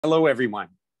Hello, everyone.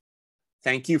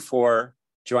 Thank you for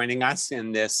joining us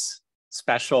in this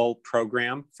special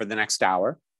program for the next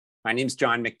hour. My name is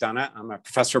John McDonough. I'm a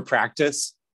professor of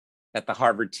practice at the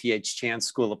Harvard T.H. Chan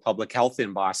School of Public Health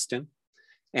in Boston.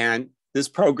 And this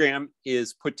program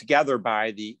is put together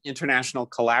by the International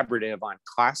Collaborative on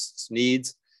Costs,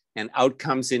 Needs, and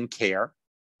Outcomes in Care,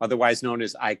 otherwise known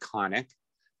as ICCONIC.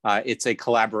 It's a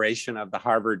collaboration of the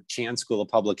Harvard Chan School of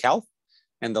Public Health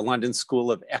and the London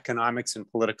School of Economics and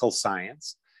Political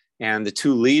Science. And the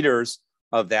two leaders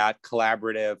of that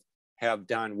collaborative have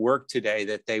done work today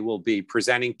that they will be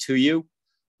presenting to you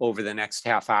over the next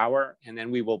half hour. And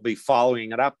then we will be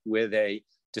following it up with a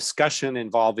discussion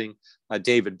involving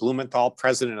David Blumenthal,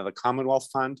 president of the Commonwealth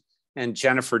Fund, and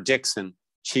Jennifer Dixon,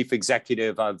 chief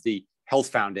executive of the Health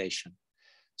Foundation.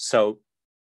 So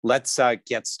let's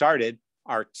get started.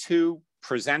 Our two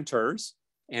presenters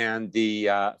and the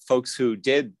folks who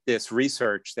did this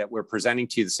research that we're presenting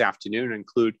to you this afternoon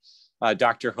include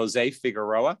Dr. Jose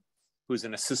Figueroa, who's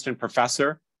an assistant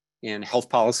professor in health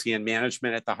policy and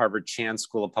management at the Harvard Chan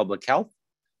School of Public Health,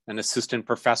 an assistant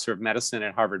professor of medicine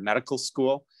at Harvard Medical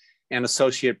School, and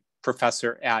associate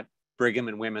professor at Brigham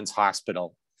and Women's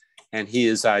Hospital. And he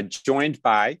is joined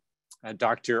by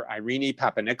Dr. Irene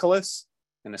Papanicolas,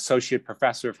 an associate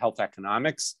professor of health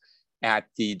economics at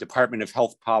the Department of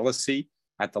Health Policy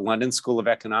at the London School of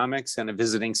Economics, and a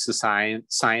visiting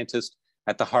scientist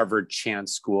at the Harvard Chan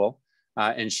School.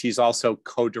 And she's also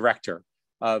co-director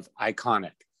of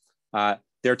ICCONIC.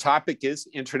 Their topic is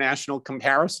international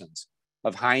comparisons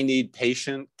of high-need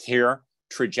patient care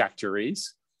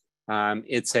trajectories.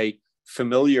 It's a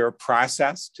familiar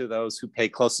process to those who pay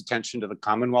close attention to the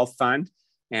Commonwealth Fund,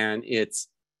 and its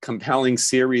compelling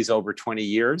series over 20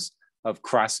 years of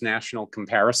cross-national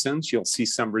comparisons. You'll see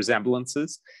some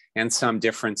resemblances and some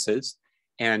differences.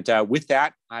 And with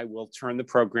that, I will turn the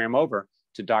program over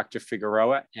to Dr.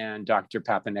 Figueroa and Dr.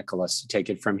 Papanicolas to take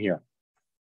it from here.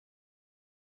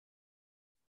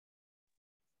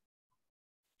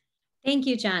 Thank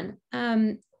you, John.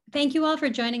 Thank you all for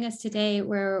joining us today,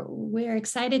 where we're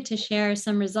excited to share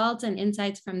some results and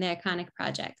insights from the ICCONIC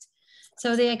project.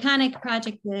 So the ICCONIC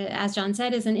project, as John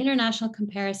said, is an international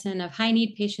comparison of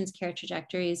high-need patients' care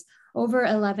trajectories over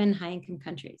 11 high-income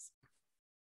countries.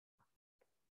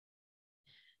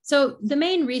 So the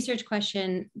main research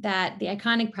question that the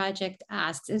ICCONIC project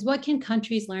asks is, what can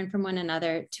countries learn from one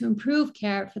another to improve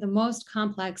care for the most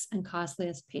complex and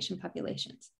costliest patient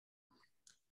populations?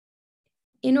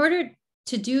 In order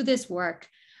to do this work,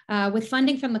 with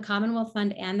funding from the Commonwealth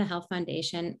Fund and the Health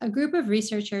Foundation, a group of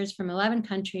researchers from 11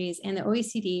 countries and the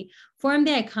OECD formed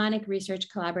the ICCONIC Research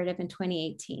Collaborative in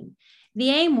 2018. The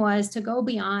aim was to go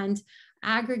beyond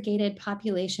aggregated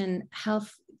population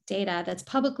health data that's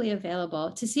publicly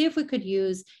available to see if we could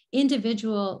use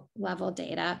individual level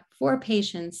data for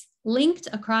patients linked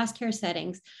across care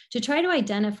settings to try to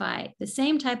identify the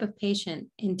same type of patient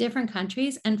in different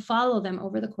countries and follow them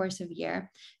over the course of a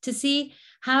year to see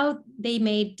how they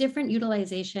made different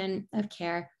utilization of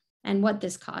care and what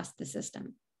this cost the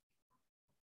system.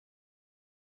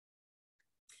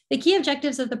 The key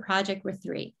objectives of the project were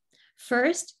three.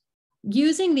 First,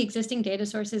 using the existing data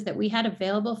sources that we had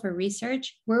available for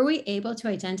research, were we able to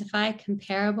identify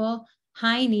comparable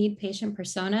high-need patient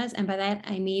personas, and by that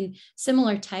I mean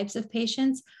similar types of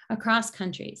patients across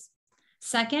countries.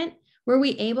 Second, were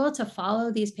we able to follow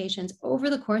these patients over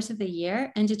the course of the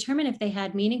year and determine if they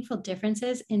had meaningful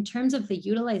differences in terms of the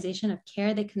utilization of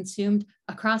care they consumed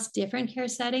across different care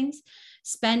settings,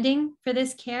 spending for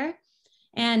this care,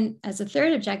 and as a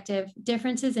third objective,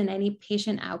 differences in any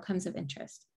patient outcomes of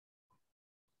interest.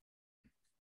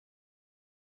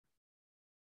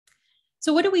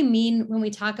 So what do we mean when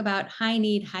we talk about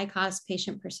high-need, high-cost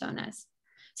patient personas?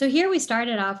 So here we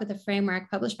started off with a framework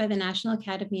published by the National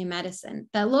Academy of Medicine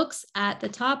that looks at the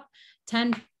top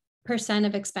 10%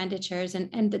 of expenditures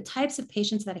and the types of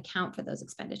patients that account for those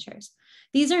expenditures.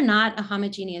 These are not a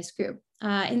homogeneous group.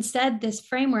 Instead, this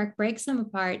framework breaks them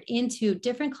apart into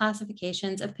different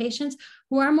classifications of patients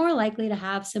who are more likely to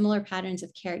have similar patterns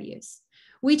of care use.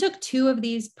 We took two of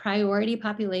these priority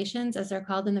populations, as they're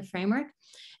called in the framework,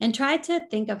 and tried to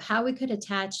think of how we could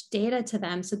attach data to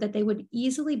them so that they would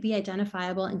easily be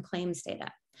identifiable in claims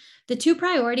data. The two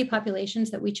priority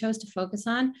populations that we chose to focus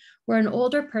on were an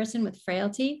older person with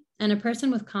frailty and a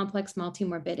person with complex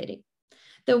multimorbidity.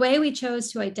 The way we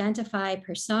chose to identify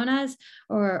personas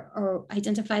or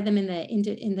identify them in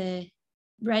the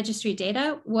registry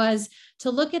data was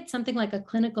to look at something like a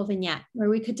clinical vignette, where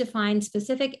we could define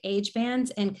specific age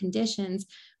bands and conditions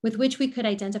with which we could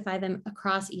identify them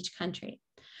across each country.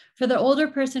 For the older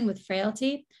person with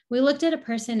frailty, we looked at a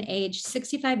person aged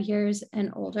 65 years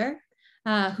and older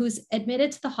who's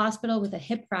admitted to the hospital with a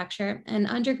hip fracture and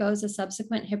undergoes a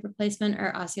subsequent hip replacement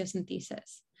or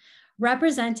osteosynthesis.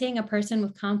 Representing a person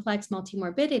with complex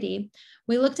multimorbidity,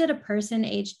 we looked at a person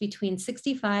aged between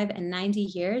 65 and 90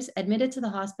 years admitted to the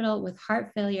hospital with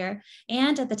heart failure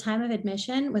and at the time of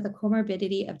admission with a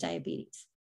comorbidity of diabetes.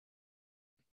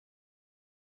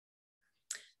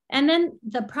 And then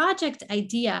the project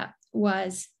idea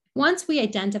was, once we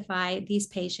identify these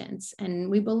patients and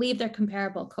we believe they're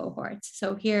comparable cohorts.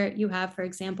 So here you have, for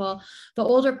example, the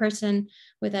older person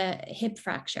with a hip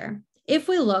fracture. If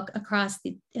we look across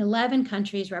the 11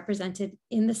 countries represented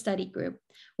in the study group,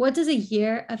 what does a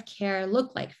year of care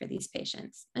look like for these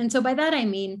patients? And so by that, I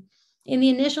mean, in the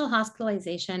initial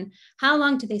hospitalization, how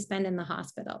long do they spend in the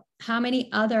hospital? How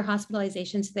many other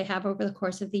hospitalizations do they have over the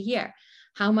course of the year?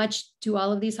 How much do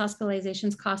all of these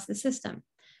hospitalizations cost the system?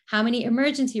 How many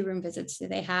emergency room visits do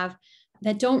they have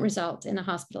that don't result in a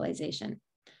hospitalization?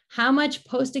 How much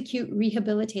post-acute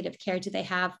rehabilitative care do they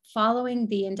have following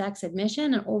the index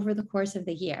admission and over the course of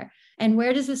the year? And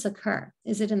where does this occur?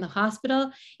 Is it in the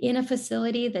hospital, in a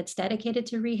facility that's dedicated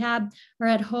to rehab, or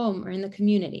at home or in the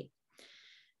community?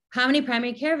 How many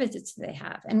primary care visits do they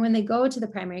have? And when they go to the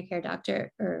primary care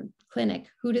doctor or clinic,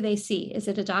 who do they see? Is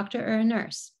it a doctor or a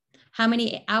nurse? How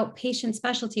many outpatient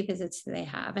specialty visits do they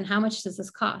have? And how much does this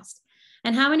cost?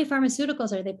 And how many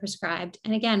pharmaceuticals are they prescribed?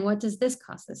 And again, what does this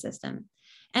cost the system?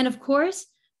 And of course,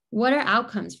 what are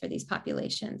outcomes for these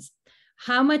populations?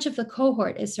 How much of the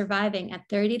cohort is surviving at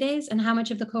 30 days and how much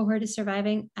of the cohort is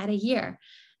surviving at a year?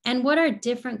 And what are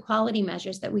different quality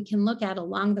measures that we can look at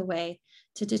along the way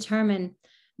to determine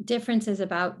differences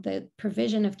about the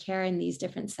provision of care in these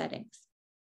different settings?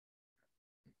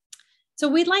 So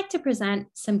we'd like to present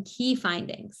some key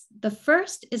findings. The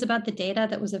first is about the data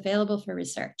that was available for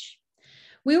research.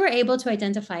 We were able to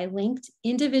identify linked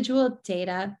individual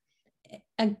data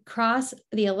across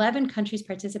the 11 countries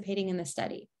participating in the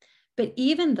study. But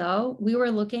even though we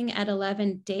were looking at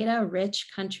 11 data-rich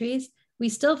countries, we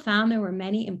still found there were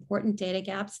many important data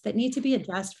gaps that need to be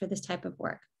addressed for this type of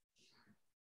work.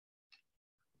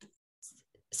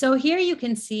 So here you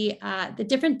can see the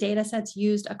different data sets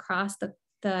used across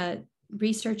the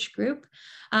research group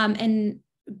and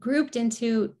grouped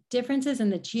into differences in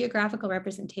the geographical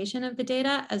representation of the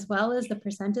data, as well as the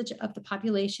percentage of the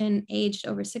population aged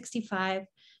over 65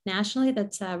 nationally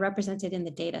that's represented in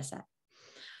the data set.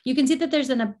 You can see that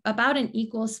there's about an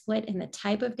equal split in the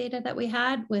type of data that we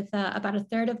had, with about a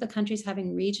third of the countries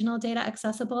having regional data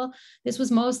accessible. This was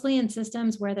mostly in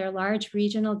systems where there are large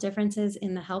regional differences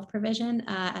in the health provision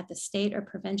at the state or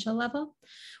provincial level.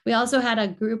 We also had a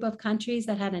group of countries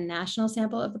that had a national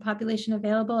sample of the population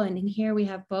available. And in here we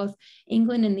have both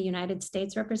England and the United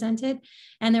States represented.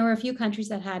 And there were a few countries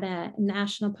that had a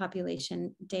national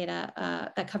population data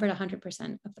that covered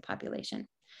 100% of the population.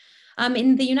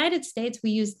 In the United States, we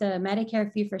used the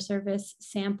Medicare fee-for-service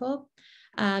sample,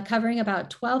 covering about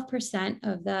 12%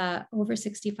 of the over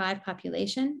 65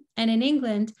 population. And in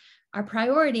England, our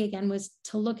priority, again, was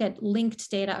to look at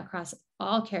linked data across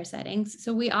all care settings.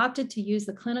 So we opted to use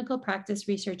the Clinical Practice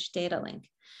Research Data Link.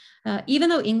 Even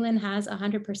though England has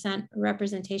 100%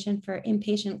 representation for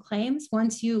inpatient claims,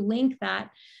 once you link that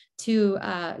to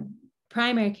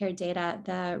primary care data,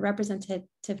 the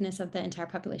representativeness of the entire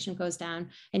population goes down.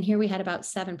 And here we had about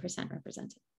 7%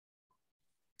 represented.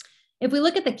 If we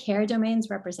look at the care domains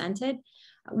represented,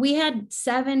 we had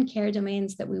 7 care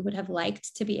domains that we would have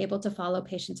liked to be able to follow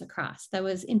patients across. That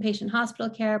was inpatient hospital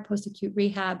care, post-acute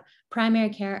rehab,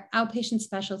 primary care, outpatient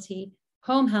specialty,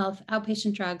 home health,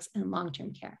 outpatient drugs, and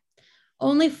long-term care.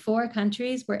 Only 4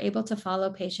 countries were able to follow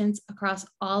patients across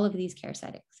all of these care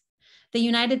settings. The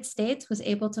United States was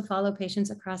able to follow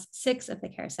patients across 6 of the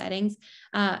care settings,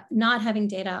 not having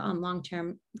data on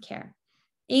long-term care.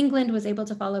 England was able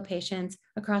to follow patients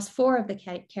across 4 of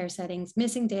the care settings,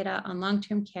 missing data on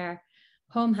long-term care,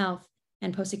 home health,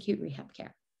 and post-acute rehab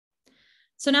care.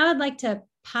 So now I'd like to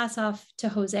pass off to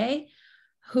Jose,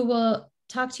 who will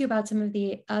talk to you about some of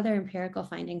the other empirical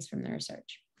findings from the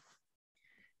research.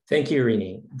 Thank you,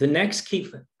 Irene. The next key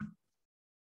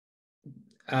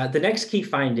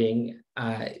finding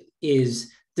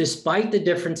is, despite the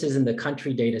differences in the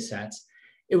country data sets,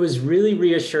 it was really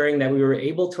reassuring that we were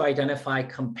able to identify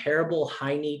comparable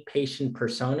high-need patient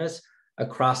personas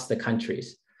across the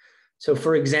countries. So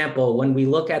for example, when we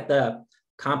look at the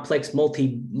complex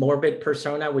multimorbid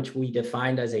persona, which we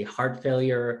defined as a heart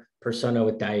failure persona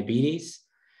with diabetes,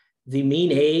 the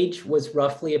mean age was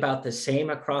roughly about the same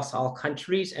across all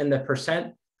countries, and the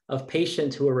percent of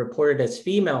patients who were reported as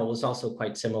female was also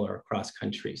quite similar across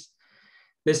countries.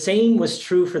 The same was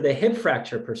true for the hip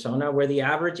fracture persona, where the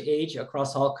average age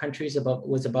across all countries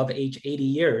was above age 80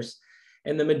 years.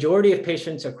 And the majority of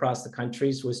patients across the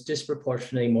countries was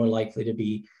disproportionately more likely to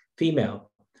be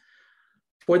female.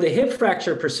 For the hip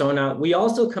fracture persona, we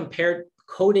also compared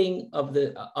coding of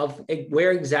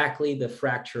where exactly the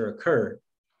fracture occurred.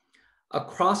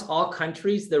 Across all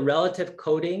countries, the relative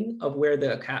coding of where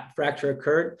the fracture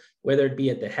occurred, whether it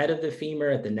be at the head of the femur,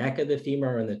 at the neck of the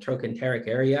femur, or in the trochanteric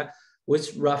area,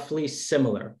 was roughly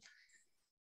similar.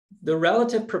 The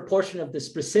relative proportion of the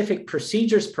specific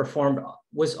procedures performed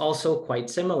was also quite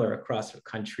similar across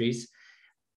countries.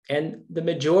 And the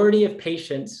majority of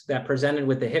patients that presented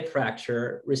with the hip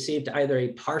fracture received either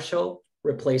a partial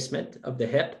replacement of the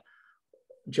hip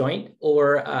joint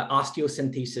or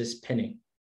osteosynthesis pinning.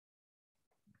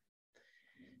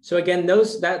 So again,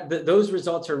 those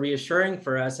results are reassuring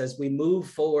for us as we move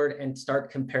forward and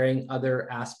start comparing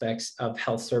other aspects of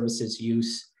health services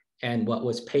use and what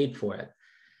was paid for it.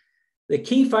 The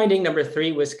key finding number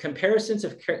 3 was comparisons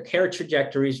of care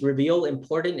trajectories reveal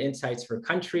important insights for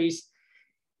countries,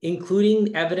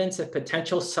 including evidence of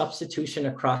potential substitution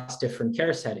across different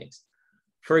care settings.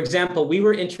 For example, we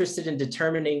were interested in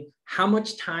determining how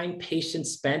much time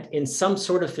patients spent in some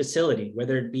sort of facility,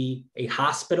 whether it be a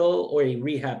hospital or a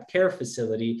rehab care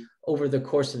facility over the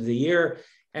course of the year.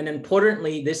 And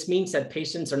importantly, this means that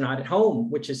patients are not at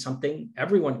home, which is something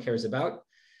everyone cares about.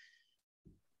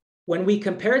 When we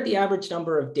compared the average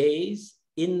number of days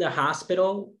in the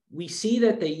hospital, we see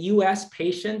that the US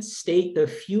patients stayed the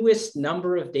fewest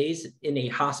number of days in a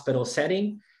hospital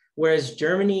setting, whereas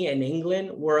Germany and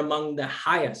England were among the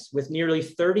highest, with nearly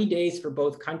 30 days for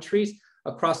both countries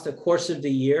across the course of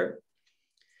the year.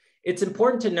 It's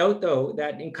important to note, though,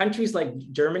 that in countries like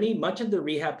Germany, much of the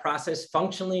rehab process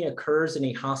functionally occurs in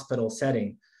a hospital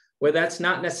setting, where that's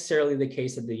not necessarily the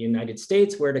case in the United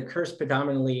States, where it occurs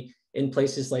predominantly in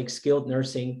places like skilled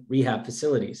nursing rehab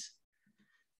facilities.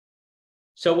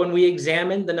 So when we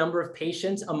examined the number of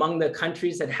patients among the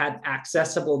countries that had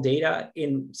accessible data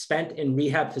spent in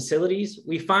rehab facilities,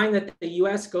 we find that the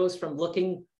US goes from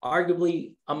looking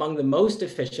arguably among the most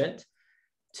efficient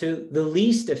to the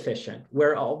least efficient,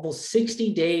 where almost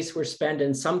 60 days were spent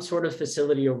in some sort of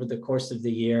facility over the course of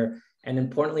the year, and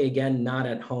importantly, again, not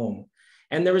at home.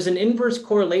 And there was an inverse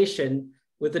correlation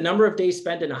with the number of days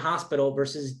spent in a hospital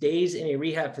versus days in a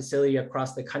rehab facility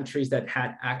across the countries that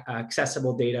had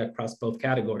accessible data across both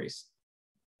categories.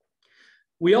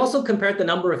 We also compared the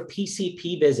number of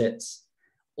PCP visits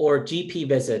or GP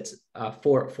visits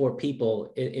for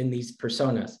people in these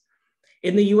personas.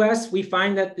 In the US, we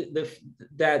find that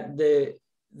the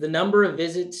number of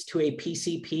visits to a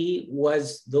PCP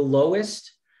was the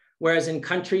lowest, whereas in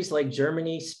countries like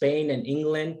Germany, Spain, and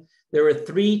England, there were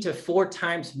 3 to 4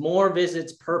 times more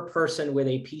visits per person with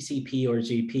a PCP or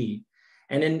GP.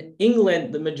 And in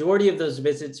England, the majority of those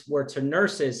visits were to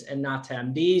nurses and not to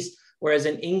MDs, whereas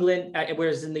in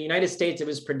the United States, it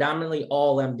was predominantly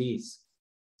all MDs.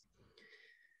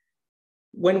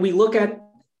 When we look at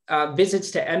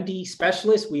visits to MD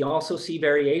specialists, we also see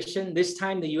variation. This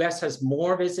time, the US has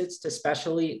more visits to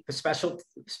specialty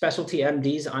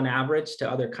MDs on average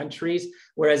to other countries,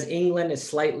 whereas England is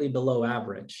slightly below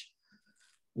average.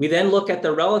 We then look at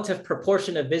the relative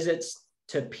proportion of visits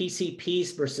to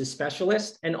PCPs versus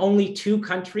specialists, and only 2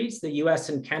 countries, the US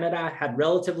and Canada, had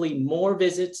relatively more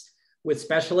visits with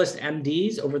specialist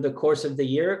MDs over the course of the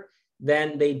year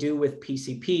than they do with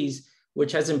PCPs,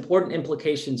 which has important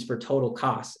implications for total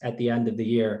costs at the end of the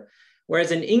year.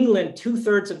 Whereas in England,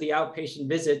 2/3 of the outpatient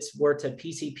visits were to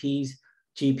PCPs,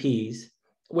 GPs,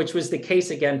 which was the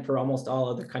case again for almost all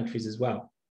other countries as well.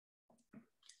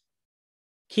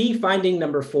 Key finding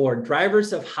number 4,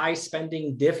 drivers of high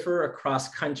spending differ across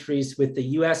countries, with the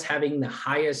US having the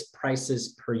highest prices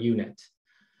per unit.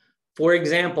 For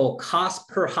example, costs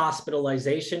per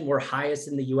hospitalization were highest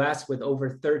in the US with over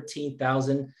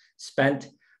 $13,000 spent,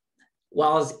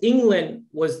 while England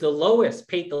was the lowest,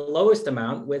 paid the lowest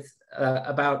amount with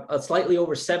about slightly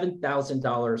over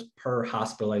 $7,000 per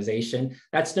hospitalization.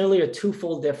 That's nearly a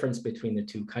 2-fold difference between the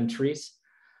 2 countries.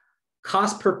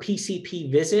 Cost per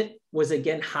PCP visit was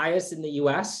again highest in the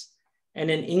US,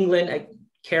 and in England,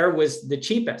 care was the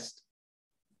cheapest.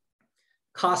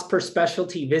 Cost per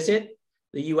specialty visit,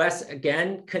 the US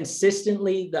again,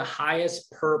 consistently the highest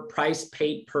per price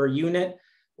paid per unit,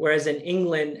 whereas in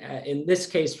England, in this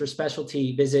case for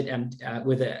specialty visit and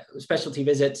specialty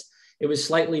visits, it was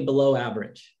slightly below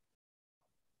average.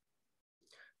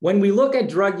 When we look at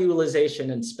drug utilization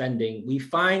and spending, we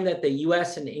find that the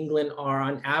US and England are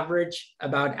on average,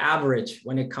 about average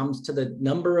when it comes to the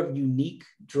number of unique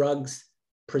drugs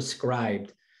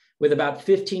prescribed, with about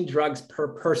 15 drugs per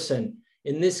person,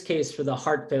 in this case for the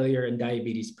heart failure and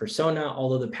diabetes persona,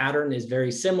 although the pattern is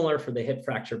very similar for the hip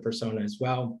fracture persona as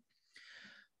well.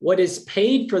 What is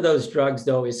paid for those drugs,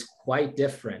 though, is quite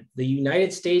different. The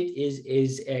United States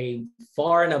is a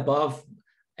far and above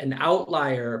an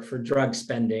outlier for drug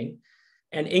spending,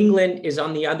 and England is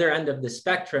on the other end of the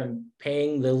spectrum,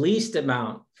 paying the least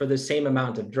amount for the same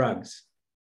amount of drugs.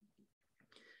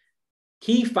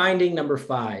 Key finding number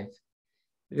 5,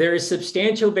 there is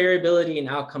substantial variability in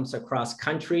outcomes across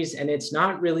countries, and it's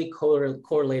not really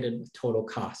correlated with total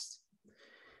cost.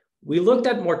 We looked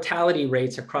at mortality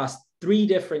rates across 3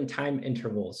 different time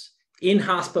intervals: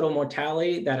 in-hospital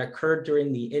mortality that occurred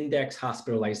during the index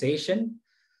hospitalization,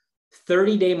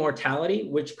 30-day mortality,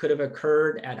 which could have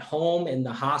occurred at home, in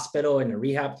the hospital, in a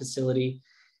rehab facility,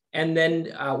 and then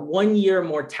 1-year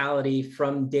mortality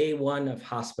from day 1 of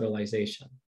hospitalization.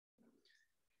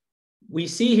 We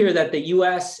see here that the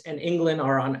US and England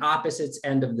are on opposite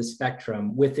ends of the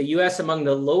spectrum, with the US among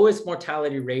the lowest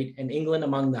mortality rate and England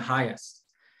among the highest.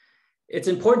 It's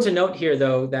important to note here,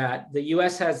 though, that the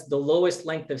US has the lowest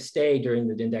length of stay during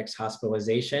the index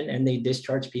hospitalization, and they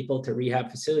discharge people to rehab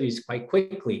facilities quite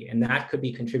quickly, and that could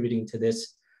be contributing to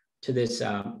this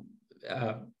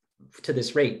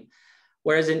rate.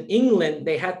 Whereas in England,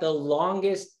 they had the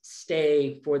longest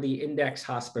stay for the index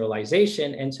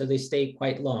hospitalization, and so they stay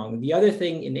quite long. The other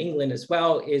thing in England as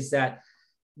well is that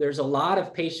there's a lot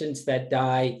of patients that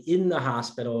die in the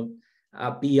hospital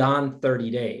beyond 30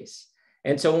 days.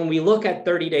 And so when we look at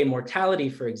 30-day mortality,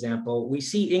 for example, we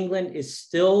see England is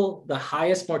still the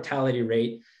highest mortality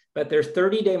rate, but their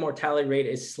 30-day mortality rate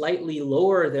is slightly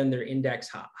lower than their index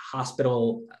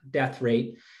hospital death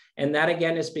rate. And that,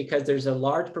 again, is because there's a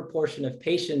large proportion of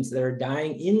patients that are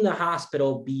dying in the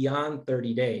hospital beyond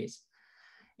 30 days.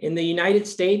 In the United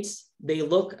States, they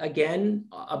look, again,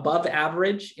 above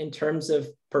average in terms of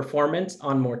performance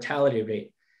on mortality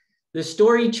rate. The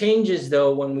story changes,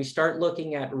 though, when we start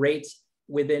looking at rates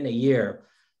within a year.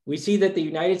 We see that the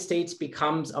United States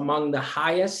becomes among the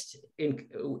highest,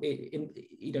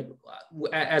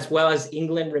 as well as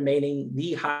England remaining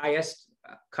the highest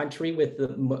country with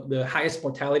the highest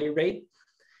mortality rate.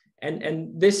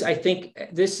 And this, I think,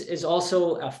 this is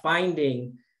also a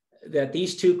finding that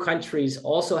these 2 countries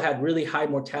also had really high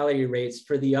mortality rates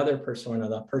for the other persona,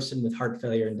 the person with heart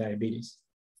failure and diabetes.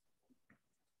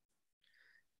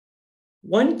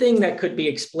 One thing that could be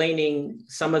explaining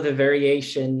some of the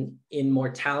variation in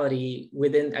mortality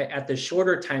at the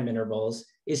shorter time intervals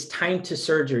is time to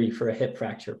surgery for a hip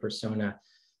fracture persona.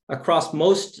 Across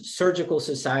most surgical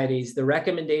societies, the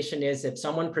recommendation is if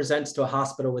someone presents to a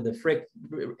hospital with a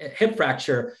hip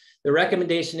fracture, the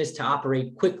recommendation is to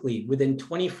operate quickly within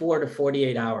 24 to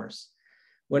 48 hours.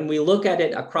 When we look at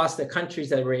it across the countries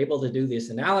that were able to do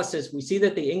this analysis, we see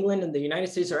that the England and the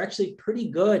United States are actually pretty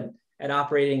good at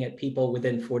operating at people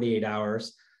within 48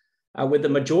 hours, with the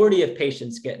majority of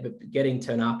patients getting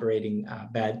to an operating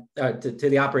bed, to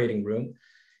the operating room.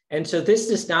 And so this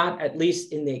does not, at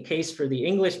least in the case for the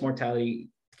English mortality,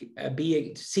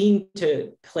 be seen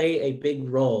to play a big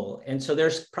role. And so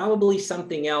there's probably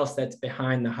something else that's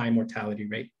behind the high mortality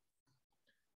rate.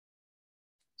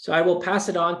 So I will pass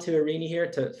it on to Irene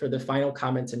here for the final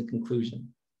comments and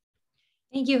conclusion.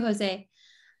 Thank you, Jose.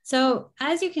 So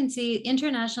as you can see,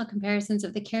 international comparisons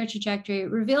of the care trajectory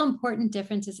reveal important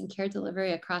differences in care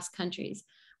delivery across countries,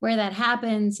 where that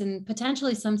happens, and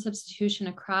potentially some substitution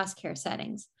across care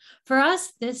settings. For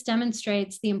us, this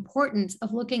demonstrates the importance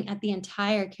of looking at the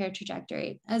entire care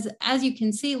trajectory. As you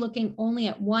can see, looking only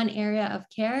at one area of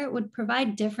care would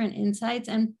provide different insights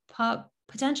and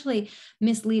potentially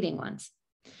misleading ones.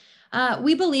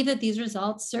 We believe that these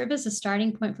results serve as a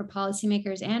starting point for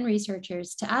policymakers and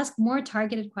researchers to ask more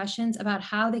targeted questions about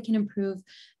how they can improve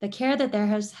the care that their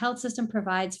health system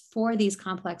provides for these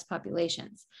complex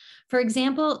populations. For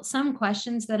example, some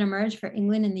questions that emerge for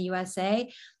England and the USA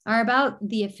are about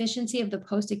the efficiency of the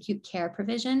post-acute care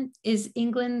provision. Is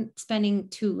England spending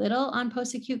too little on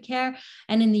post-acute care?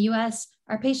 And in the US,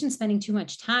 are patients spending too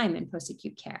much time in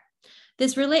post-acute care?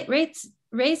 This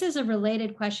raises a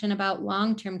related question about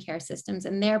long-term care systems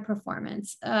and their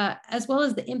performance, as well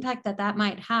as the impact that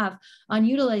might have on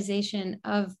utilization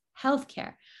of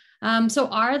healthcare. So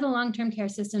are the long-term care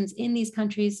systems in these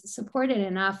countries supported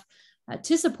enough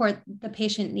to support the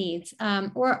patient needs,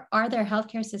 or are their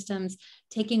healthcare systems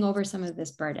taking over some of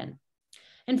this burden?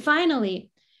 And finally,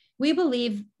 we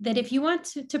believe that if you want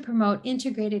to promote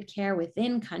integrated care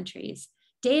within countries,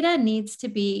 data needs to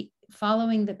be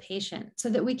following the patient so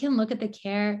that we can look at the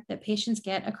care that patients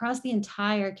get across the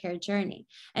entire care journey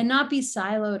and not be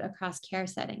siloed across care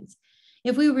settings.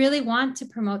 if we really want to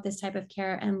promote this type of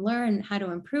care and learn how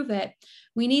to improve it,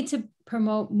 we need to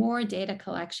promote more data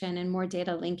collection and more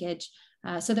data linkage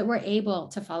so that we're able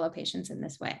to follow patients in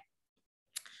this way.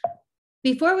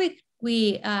 Before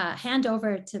we hand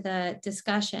over to the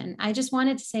discussion, I just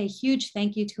wanted to say a huge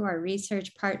thank you to our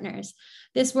research partners.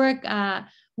 This work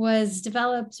was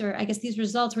developed, or I guess these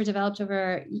results were developed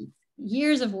over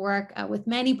years of work with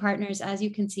many partners, as you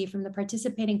can see from the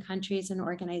participating countries and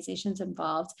organizations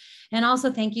involved. And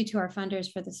also thank you to our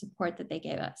funders for the support that they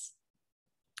gave us.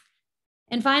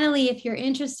 And finally, if you're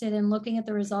interested in looking at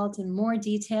the results in more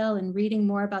detail and reading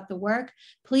more about the work,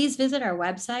 please visit our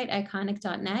website,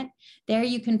 iconic.net. There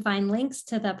you can find links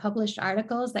to the published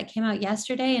articles that came out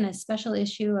yesterday in a special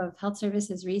issue of Health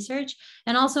Services Research,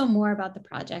 and also more about the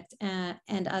project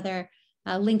and other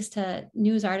links to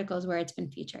news articles where it's been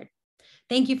featured.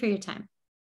 Thank you for your time.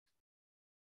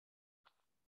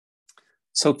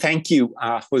 So thank you,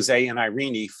 Jose and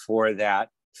Irene, for that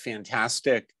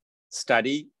fantastic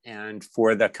study and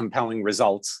for the compelling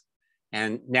results.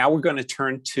 And now we're going to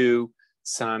turn to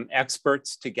some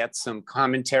experts to get some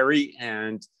commentary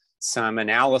and some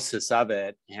analysis of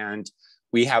it. And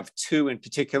we have two in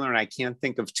particular, and I can't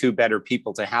think of two better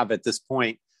people to have at this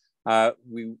point.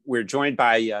 We're joined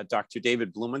by Dr.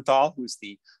 David Blumenthal, who's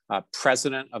the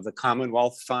president of the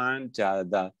Commonwealth Fund,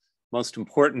 the most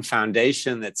important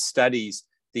foundation that studies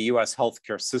the US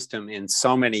healthcare system in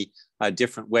so many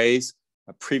different ways.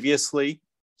 Previously,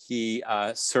 he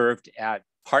served at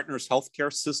Partners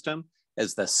Healthcare System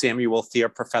as the Samuel Thier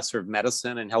Professor of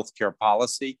Medicine and Healthcare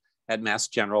Policy at Mass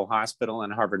General Hospital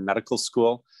and Harvard Medical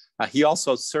School. He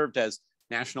also served as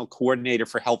National Coordinator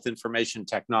for Health Information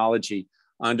Technology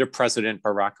under President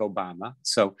Barack Obama.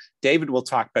 So David will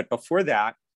talk, but before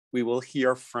that, we will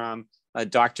hear from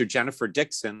Dr. Jennifer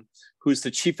Dixon, who's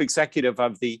the Chief Executive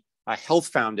of the Health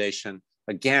Foundation,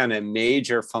 again, a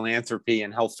major philanthropy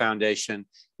and health foundation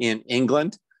in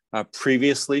England.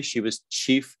 Previously, she was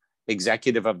Chief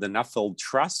Executive of the Nuffield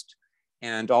Trust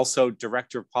and also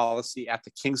Director of Policy at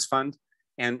the King's Fund.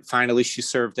 And finally, she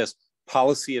served as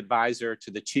Policy Advisor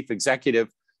to the Chief Executive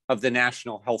of the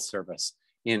National Health Service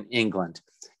in England.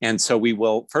 And so we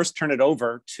will first turn it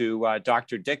over to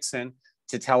Dr. Dixon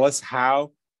to tell us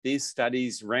how these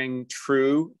studies ring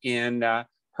true in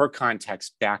her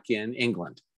context back in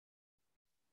England.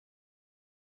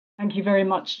 Thank you very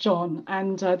much, John.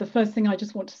 And the first thing I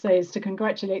just want to say is to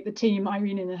congratulate the team,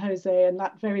 Irene and Jose, and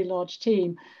that very large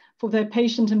team for their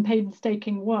patient and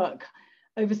painstaking work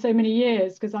over so many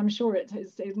years, because I'm sure it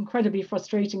is incredibly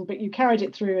frustrating, but you carried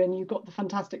it through and you got the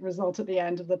fantastic result at the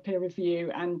end of the peer review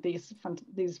and these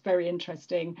very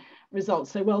interesting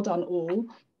results. So well done all.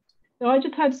 So I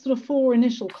just had sort of four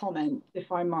initial comments,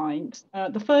 if I might.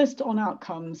 The first on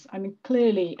outcomes. I mean,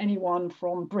 clearly anyone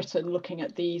from Britain looking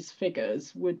at these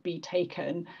figures would be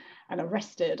taken and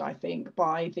arrested, I think,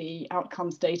 by the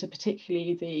outcomes data,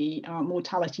 particularly the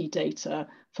mortality data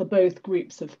for both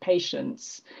groups of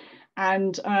patients.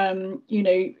 And, you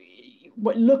know,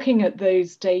 looking at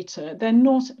those data, they're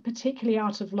not particularly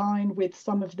out of line with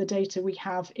some of the data we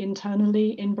have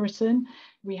internally in Britain.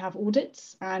 We have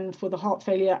audits, and for the heart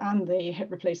failure and the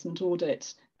hip replacement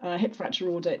audit, hip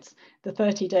fracture audits, the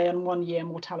 30-day and 1-year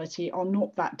mortality are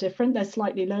not that different. They're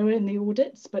slightly lower in the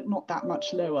audits, but not that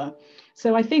much lower.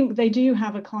 So I think they do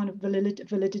have a kind of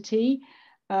validity,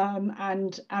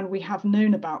 and we have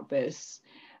known about this.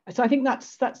 So I think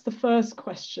that's the first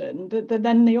question.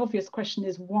 Then the obvious question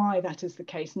is why that is the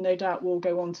case. And no doubt we'll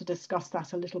go on to discuss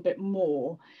that a little bit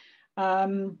more.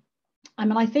 I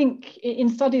mean, I think in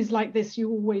studies like this, you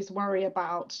always worry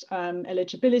about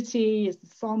eligibility. Is the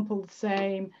sample the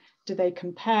same? Do they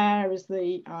compare? Is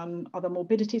the other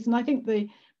morbidities? And I think the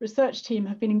research team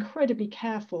have been incredibly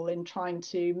careful in trying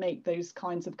to make those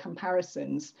kinds of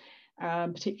comparisons,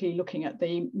 particularly looking at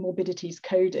the morbidities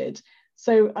coded.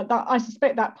 So I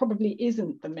suspect that probably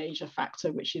isn't the major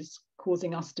factor which is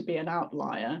causing us to be an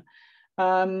outlier.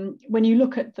 When you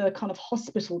look at the kind of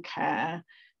hospital care,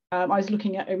 I was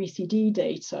looking at OECD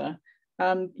data.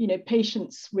 You know,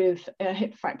 patients with a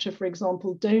hip fracture, for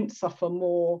example, don't suffer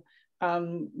more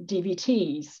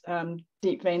DVTs,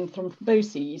 deep vein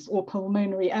thrombosis, or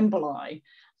pulmonary emboli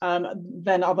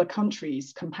than other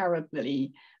countries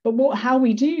comparably. But how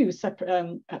we do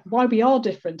why we are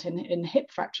different in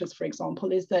hip fractures, for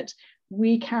example, is that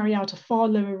we carry out a far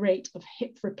lower rate of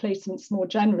hip replacements more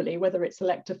generally, whether it's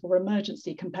elective or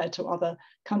emergency, compared to other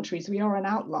countries. We are an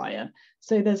outlier.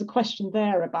 So there's a question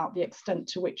there about the extent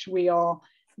to which we are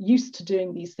used to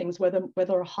doing these things, whether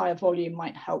a higher volume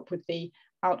might help with the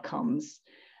outcomes.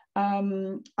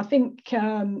 I think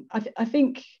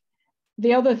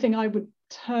the other thing I would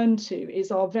turn to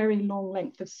is our very long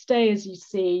length of stay, as you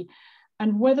see,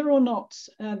 and whether or not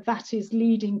that is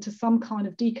leading to some kind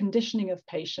of deconditioning of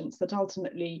patients that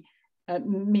ultimately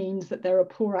means that there are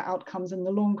poorer outcomes in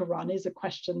the longer run is a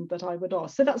question that I would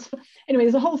ask. So that's, anyway,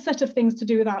 there's a whole set of things to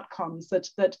do with outcomes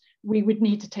that we would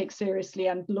need to take seriously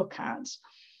and look at.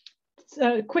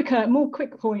 So more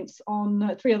quick points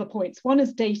on 3 other points. One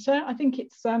is data. I think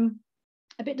it's a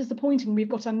bit disappointing. We've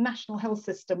got a national health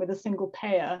system with a single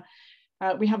payer.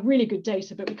 We have really good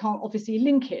data, but we can't obviously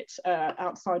link it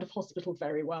outside of hospital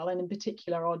very well. And in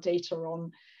particular, our data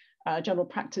on general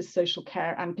practice social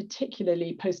care and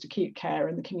particularly post-acute care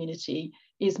in the community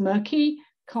is murky,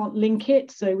 can't link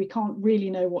it. So we can't really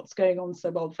know what's going on so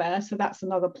well there. So that's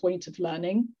another point of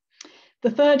learning. The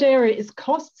third area is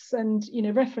costs, and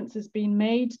reference has been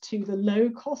made to the low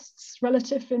costs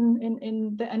relative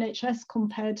in the NHS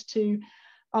compared to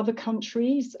other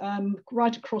countries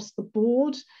right across the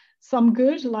board. Some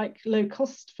good, like low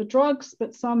cost for drugs,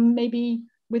 but some maybe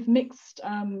with mixed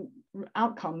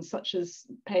outcomes, such as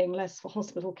paying less for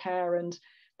hospital care and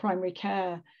primary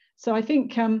care. So I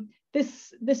think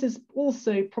this is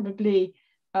also probably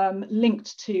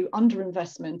linked to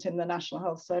underinvestment in the National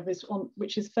Health Service,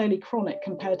 which is fairly chronic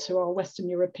compared to our Western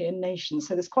European nations.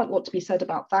 So there's quite a lot to be said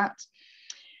about that.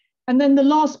 And then the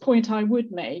last point I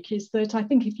would make is that I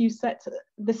think if you set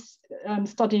this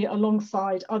study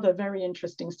alongside other very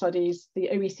interesting studies, the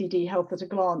OECD Health at a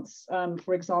Glance,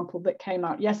 for example, that came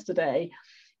out yesterday,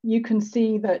 you can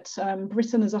see that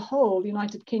Britain as a whole, the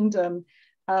United Kingdom,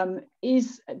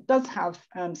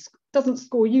 doesn't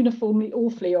score uniformly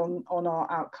awfully on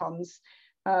our outcomes.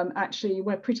 Actually,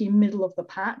 we're pretty middle of the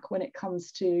pack when it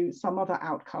comes to some other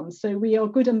outcomes. So we are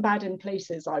good and bad in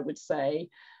places, I would say,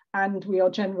 and we are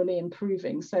generally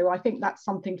improving. So I think that's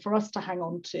something for us to hang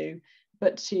on to,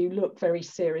 but to look very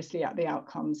seriously at the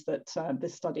outcomes that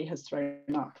this study has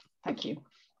thrown up. Thank you.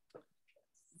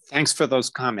 Thanks for those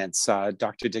comments,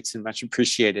 Dr. Dixon, much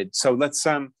appreciated. So let's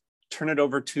turn it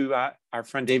over to our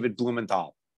friend David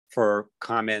Blumenthal for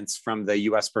comments from the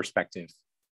US perspective.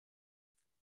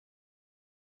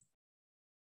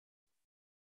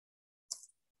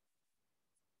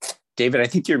 David, I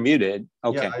think you're muted.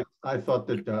 Okay. Yeah, I thought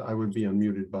that I would be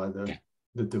unmuted by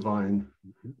the divine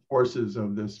forces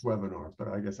of this webinar, but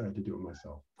I guess I had to do it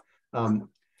myself.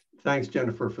 Thanks,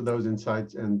 Jennifer, for those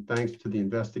insights, and thanks to the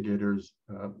investigators,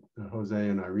 Jose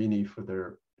and Irene, for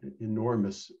their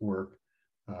enormous work.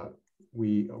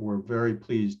 We were very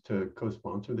pleased to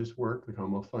co-sponsor this work, the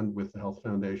Commonwealth Fund, with the Health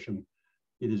Foundation.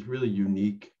 It is really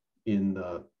unique in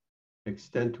the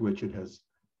extent to which it has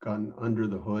gotten under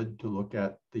the hood to look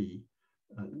at the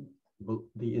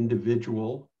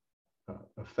individual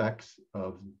effects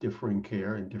of differing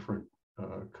care in different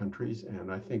countries,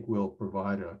 and I think will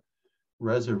provide a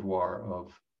reservoir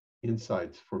of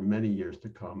insights for many years to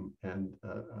come and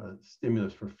a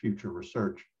stimulus for future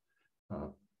research.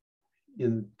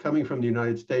 In coming from the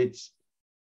United States,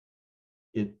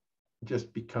 it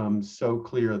just becomes so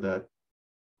clear that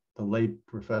the late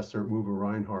Professor Uwe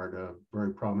Reinhardt, a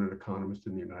very prominent economist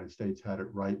in the United States, had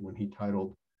it right when he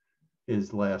titled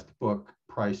his last book,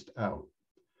 Priced Out.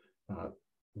 The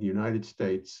United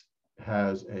States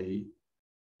has an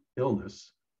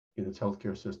illness in its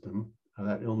healthcare system.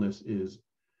 That illness is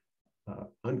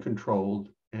uncontrolled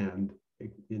and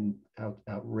in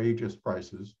outrageous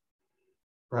prices,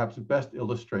 perhaps best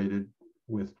illustrated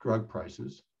with drug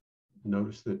prices.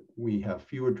 Notice that we have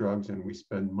fewer drugs and we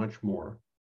spend much more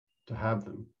to have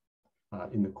them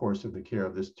in the course of the care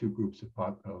of these two groups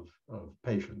of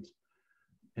patients.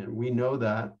 And we know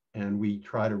that, and we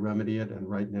try to remedy it. And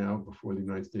right now, before the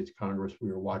United States Congress, we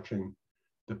are watching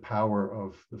the power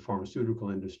of the pharmaceutical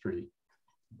industry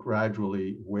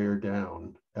gradually wear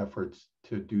down efforts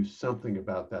to do something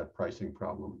about that pricing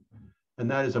problem.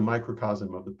 And that is a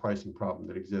microcosm of the pricing problem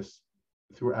that exists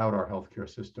throughout our healthcare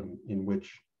system, in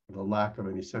which the lack of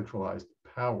any centralized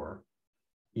power,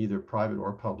 either private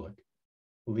or public,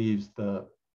 leaves the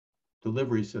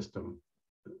delivery system,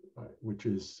 which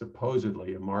is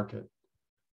supposedly a market,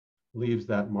 leaves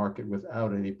that market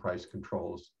without any price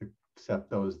controls except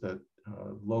those that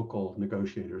local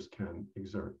negotiators can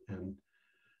exert. And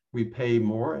we pay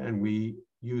more and we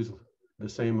use the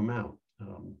same amount.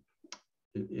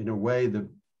 In a way,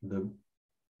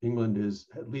 England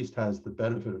at least has the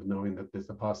benefit of knowing that there's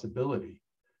a possibility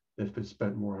that if it's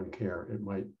spent more on care, it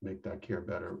might make that care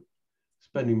better.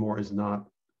 Spending more is not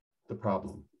the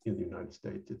problem in the United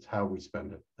States. It's how we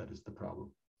spend it that is the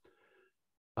problem.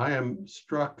 I am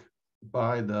struck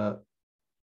by the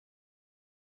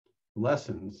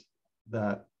lessons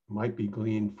that might be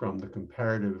gleaned from the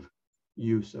comparative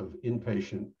use of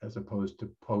inpatient as opposed to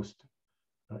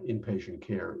inpatient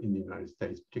care in the United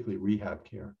States, particularly rehab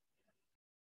care.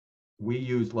 We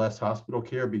use less hospital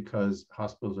care because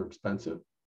hospitals are expensive.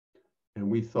 And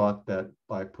we thought that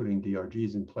by putting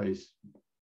DRGs in place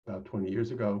about 20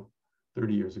 years ago,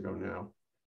 30 years ago now,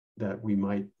 that we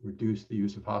might reduce the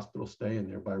use of hospital stay and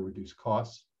thereby reduce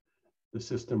costs. The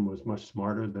system was much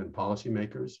smarter than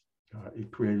policymakers.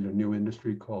 It created a new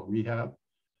industry called rehab.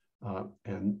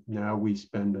 And now we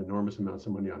spend enormous amounts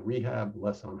of money on rehab,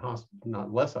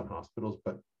 not less on hospitals,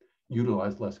 but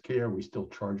utilize less care. We still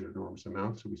charge an enormous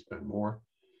amount, so we spend more.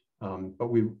 But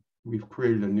we've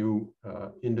created a new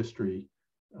industry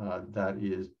that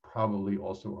is probably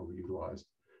also overutilized.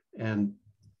 And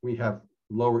we have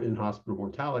lower in-hospital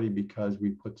mortality because we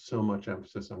put so much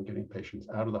emphasis on getting patients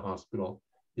out of the hospital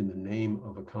in the name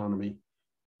of economy.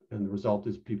 And the result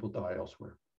is people die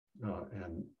elsewhere.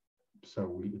 And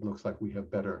so it looks like we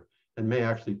have better, and may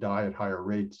actually die at higher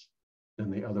rates than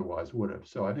they otherwise would have.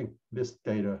 So I think this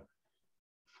data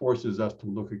forces us to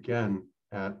look again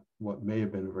at what may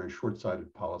have been a very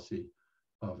short-sighted policy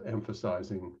of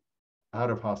emphasizing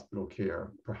out-of-hospital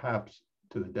care, perhaps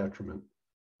to the detriment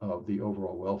of the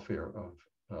overall welfare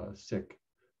of sick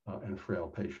and frail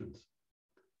patients.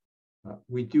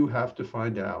 We do have to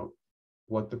find out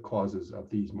what the causes of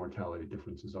these mortality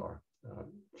differences are.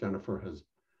 Jennifer has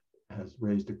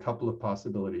raised a couple of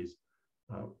possibilities.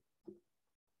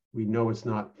 We know it's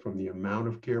not from the amount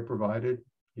of care provided.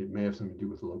 It may have something to do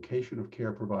with the location of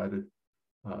care provided.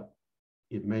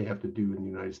 It may have to do in the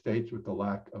United States with the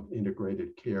lack of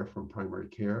integrated care from primary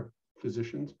care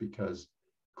physicians, because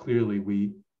clearly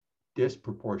we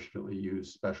disproportionately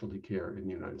use specialty care in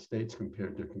the United States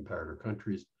compared to comparator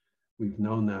countries. We've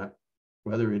known that.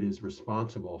 Whether it is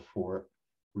responsible for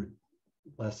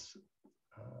less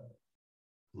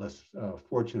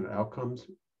fortunate outcomes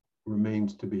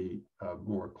remains to be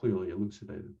more clearly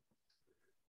elucidated.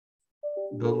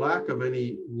 The lack of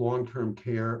any long-term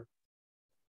care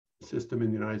system in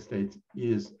the United States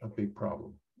is a big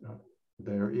problem.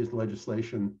 There is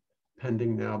legislation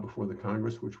pending now before the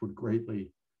Congress, which would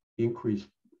greatly increase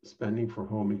spending for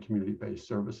home and community-based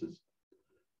services.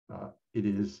 It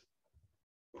is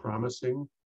promising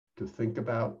to think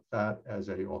about that as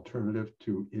an alternative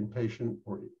to inpatient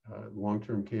or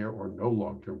long-term care or no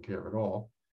long-term care at all.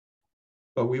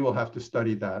 But we will have to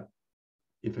study that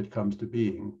if it comes to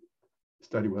being,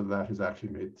 study whether that has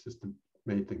actually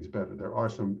made things better. There are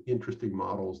some interesting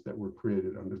models that were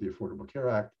created under the Affordable Care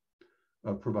Act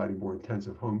of providing more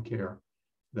intensive home care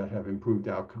that have improved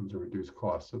outcomes and reduced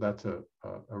costs. So that's a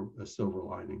silver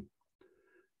lining.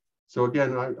 So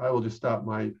again, I will just stop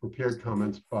my prepared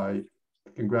comments by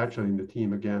congratulating the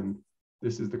team again.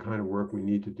 This is the kind of work we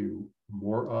need to do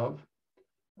more of.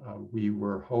 We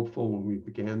were hopeful when we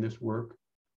began this work,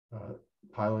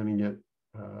 piloting it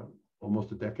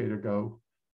almost a decade ago,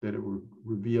 that it would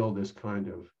reveal this kind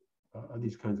of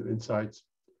these kinds of insights.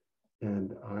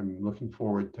 And I'm looking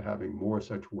forward to having more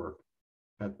such work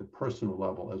at the personal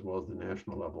level as well as the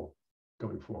national level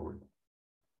going forward.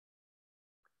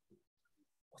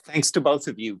 Well, thanks to both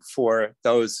of you for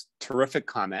those terrific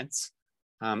comments.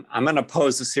 I'm going to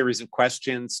pose a series of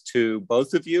questions to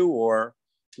both of you, or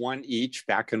one each,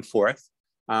 back and forth.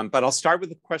 But I'll start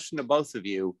with a question to both of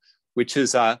you, which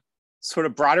is a sort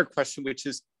of broader question, which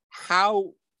is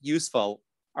how useful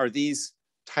are these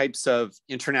types of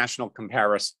international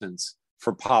comparisons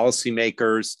for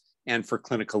policymakers and for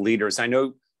clinical leaders? I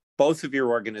know both of your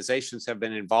organizations have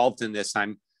been involved in this.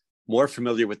 I'm more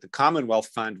familiar with the Commonwealth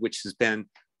Fund, which has been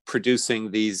producing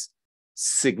these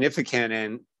significant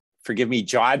and, forgive me,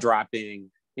 jaw-dropping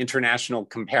international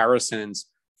comparisons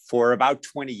for about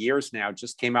 20 years now.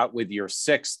 Just came out with your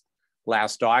 6th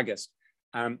last August.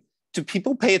 Do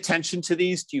people pay attention to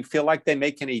these? Do you feel like they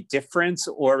make any difference?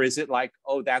 Or is it like,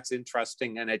 oh, that's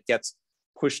interesting, and it gets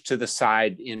pushed to the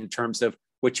side in terms of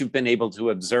what you've been able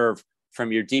to observe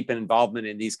from your deep involvement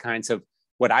in these kinds of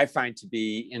what I find to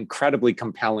be incredibly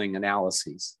compelling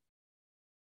analyses?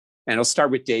 And I'll start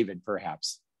with David,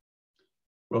 perhaps.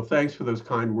 Well, thanks for those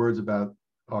kind words about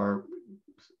our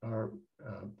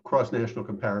cross-national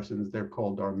comparisons. They're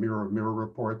called our Mirror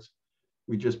reports.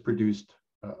 We just produced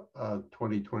a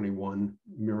 2021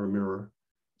 Mirror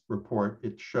report.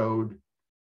 It showed,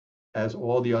 as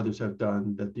all the others have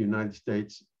done, that the United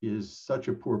States is such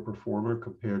a poor performer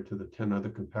compared to the 10 other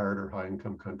comparator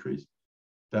high-income countries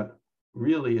that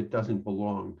really it doesn't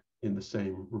belong in the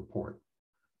same report.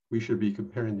 We should be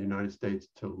comparing the United States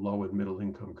to low and middle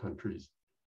income countries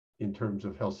in terms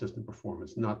of health system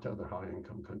performance, not to other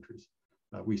high-income countries.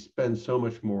 We spend so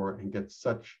much more and get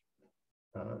so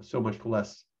much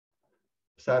less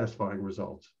satisfying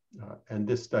results. And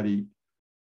this study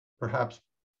perhaps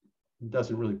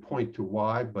doesn't really point to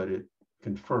why, but it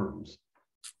confirms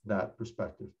that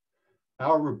perspective.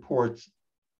 Our reports,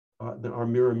 our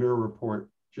Mirror report,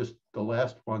 just the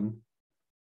last one,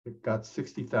 it got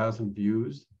 60,000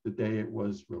 views the day it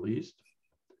was released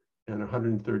and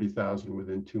 130,000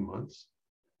 within 2 months.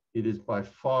 It is by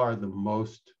far the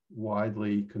most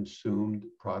widely consumed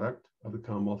product of the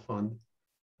Commonwealth Fund.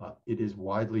 It is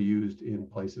widely used in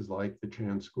places like the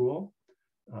Chan School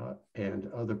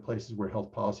and other places where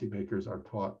health policymakers are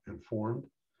taught and formed.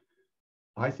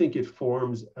 I think it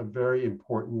forms a very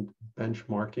important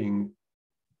benchmarking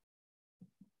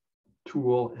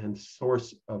tool and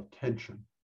source of tension,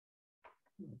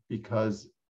 because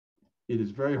it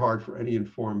is very hard for any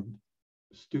informed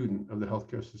student of the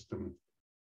healthcare system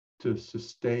to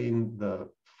sustain the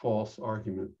false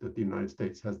argument that the United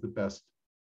States has the best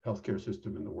healthcare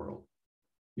system in the world.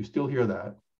 You still hear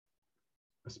that,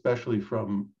 especially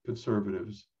from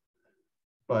conservatives.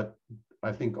 But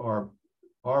I think our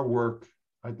work,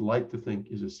 I'd like to think,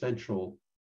 is essential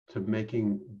to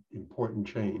making important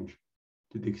change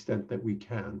to the extent that we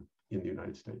can in the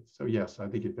United States. So yes, I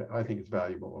think it's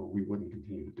valuable, or we wouldn't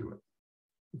continue to do it.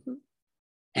 Mm-hmm.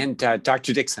 And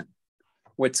Dr. Dixon,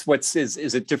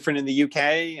 is it different in the UK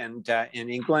and in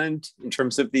England in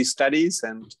terms of these studies?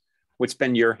 And what's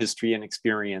been your history and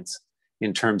experience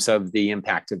in terms of the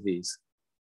impact of these?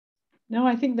 No,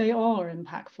 I think they are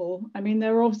impactful. I mean,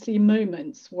 there are obviously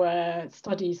moments where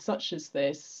studies such as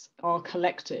this are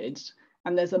collected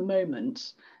and there's a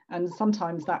moment, and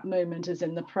sometimes that moment is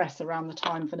in the press around the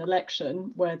time of an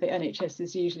election, where the NHS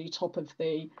is usually top of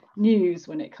the news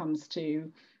when it comes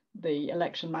to the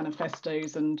election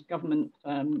manifestos and government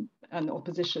and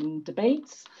opposition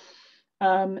debates.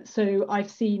 So I've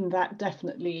seen that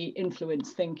definitely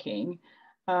influence thinking.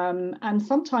 And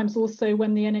sometimes also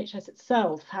when the NHS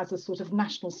itself has a sort of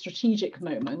national strategic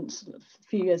moment. A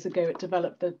few years ago, it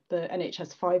developed the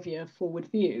NHS 5-year forward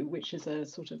view, which is a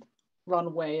sort of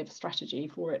runway of strategy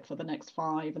for it for the next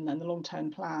 5, and then the long-term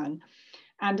plan.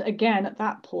 And again, at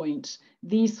that point,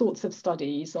 these sorts of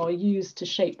studies are used to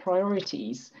shape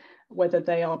priorities, whether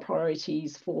they are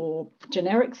priorities for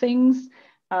generic things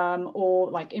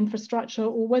or like infrastructure,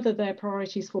 or whether they're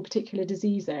priorities for particular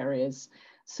disease areas.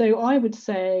 So I would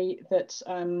say that,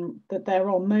 that there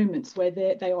are moments where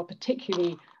they are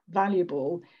particularly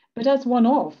valuable, but as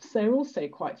one-offs, they're also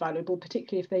quite valuable,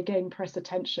 particularly if they gain press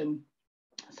attention.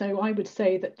 So I would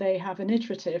say that they have an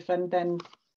iterative and then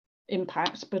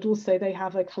impact, but also they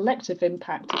have a collective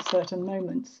impact at certain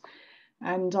moments.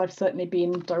 And I've certainly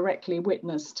been directly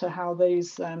witness to how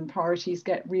those priorities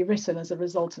get rewritten as a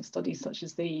result of studies such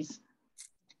as these.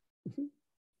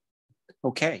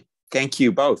 Okay, thank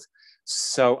you both.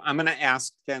 So I'm going to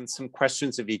ask then some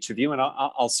questions of each of you, and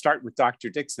I'll start with Dr.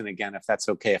 Dixon again, if that's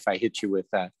okay, if I hit you with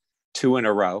 2 in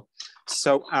a row.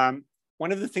 So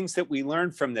one of the things that we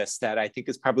learned from this that I think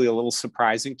is probably a little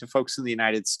surprising to folks in the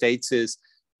United States is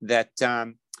that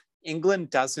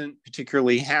England doesn't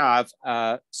particularly have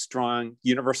strong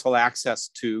universal access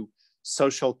to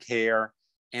social care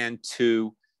and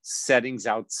to settings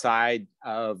outside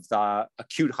of the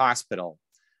acute hospital.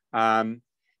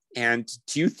 And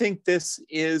do you think this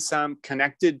is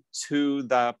connected to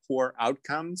the poor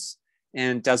outcomes?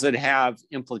 And does it have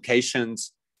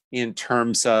implications in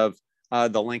terms of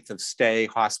the length of stay,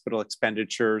 hospital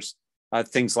expenditures,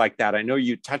 things like that? I know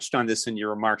you touched on this in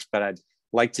your remarks, but I'd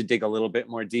like to dig a little bit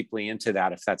more deeply into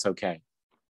that, if that's okay.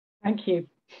 Thank you.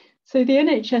 So the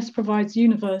NHS provides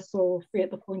universal free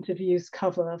at the point of use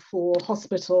cover for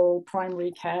hospital,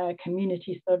 primary care,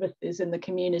 community services in the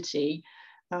community.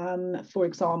 For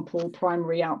example,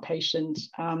 primary outpatient,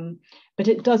 but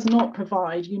it does not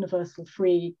provide universal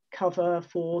free cover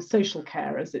for social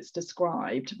care as it's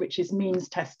described, which is means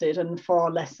tested and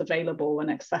far less available and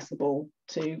accessible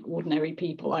to ordinary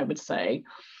people, I would say.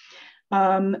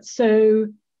 So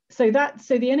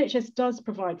the NHS does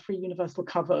provide free universal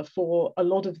cover for a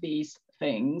lot of these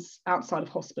things outside of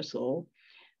hospital.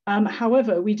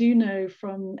 However, we do know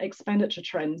from expenditure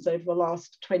trends over the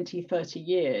last 20, 30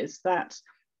 years that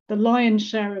the lion's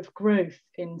share of growth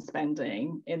in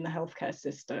spending in the healthcare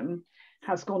system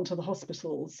has gone to the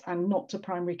hospitals and not to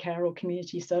primary care or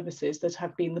community services that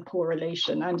have been the poor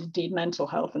relation, and indeed mental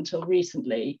health until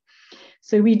recently.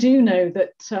 So we do know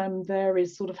that there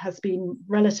is has been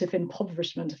relative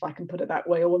impoverishment, if I can put it that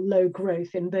way, or low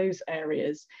growth in those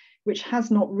areas, which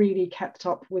has not really kept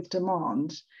up with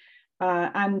demand.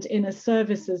 And in a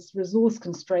service as resource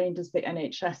constrained as the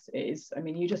NHS is, I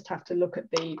mean, you just have to look at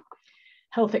the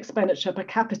health expenditure per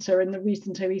capita in the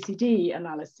recent OECD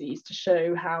analyses to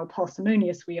show how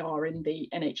parsimonious we are in the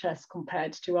NHS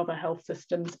compared to other health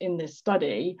systems in this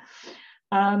study.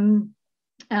 Even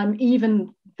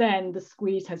then, the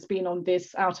squeeze has been on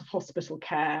this out of hospital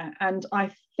care. And I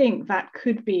think that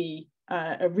could be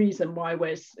a reason why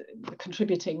we're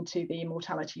contributing to the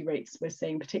mortality rates we're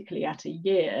seeing, particularly at a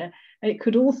year. It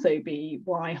could also be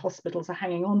why hospitals are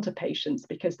hanging on to patients,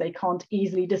 because they can't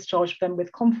easily discharge them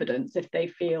with confidence if they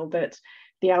feel that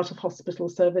the out of hospital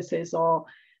services are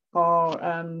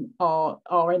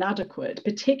inadequate,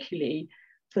 particularly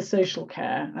for social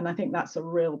care. And I think that's a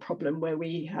real problem where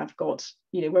we have got,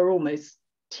 we're almost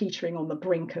teetering on the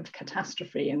brink of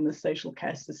catastrophe in the social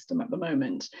care system at the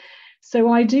moment.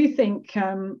 So I do think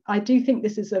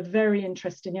this is a very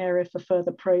interesting area for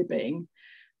further probing.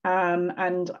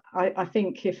 And I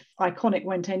think if ICCONIC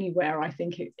went anywhere, I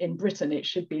think in Britain, it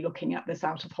should be looking at this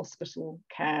out of hospital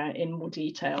care in more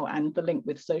detail and the link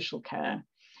with social care.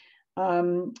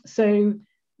 So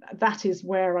that is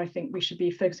where I think we should be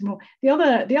focusing more.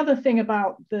 The other thing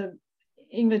about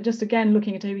England, just again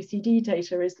looking at OECD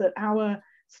data, is that our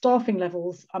staffing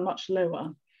levels are much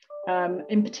lower.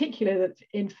 In particular, that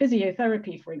in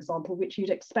physiotherapy, for example, which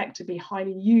you'd expect to be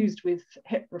highly used with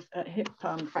hip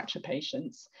fracture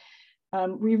patients,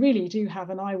 we really do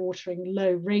have an eye-watering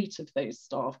low rate of those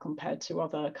staff compared to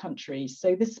other countries.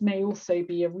 So this may also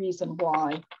be a reason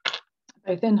why,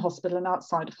 both in hospital and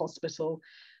outside of hospital,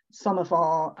 some of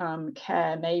our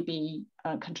care may be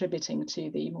contributing to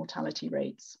the mortality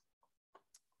rates.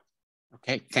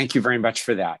 Okay, thank you very much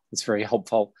for that. It's very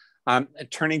helpful.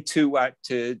 Turning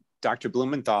to Dr.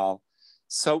 Blumenthal.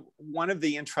 So one of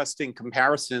the interesting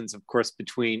comparisons, of course,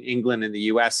 between England and the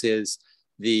US is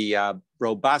the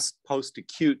robust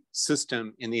post-acute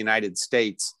system in the United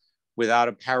States without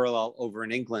a parallel over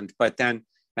in England. But then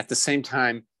at the same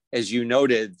time, as you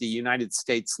noted, the United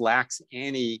States lacks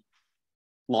any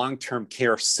long-term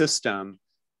care system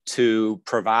to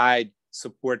provide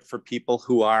support for people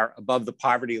who are above the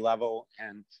poverty level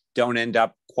and don't end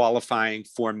up qualifying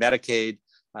for Medicaid.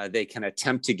 They can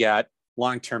attempt to get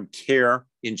long-term care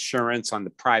insurance on the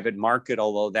private market,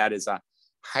 although that is a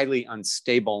highly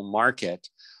unstable market.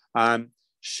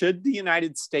 Should the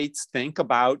United States think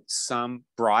about some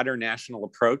broader national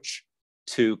approach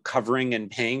to covering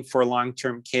and paying for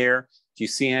long-term care? Do you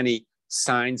see any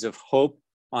signs of hope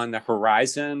on the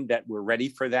horizon that we're ready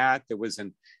for that? There was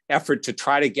an effort to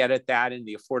try to get at that in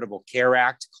the Affordable Care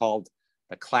Act called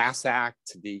the CLASS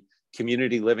Act, the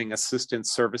Community Living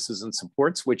Assistance Services and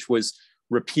Supports, which was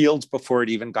repealed before it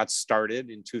even got started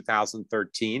in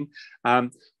 2013.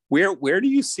 Where do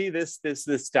you see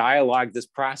this dialogue, this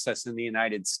process in the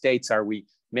United States? Are we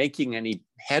making any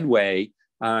headway,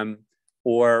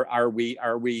 or are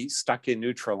we stuck in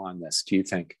neutral on this, do you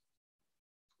think?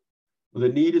 Well, the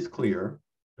need is clear.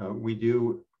 We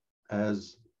do,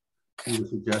 as you were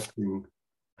suggesting,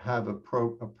 have a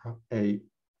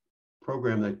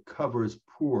program that covers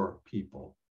poor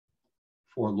people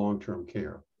for long-term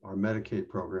care. Our Medicaid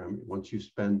program, once you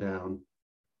spend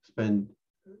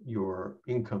your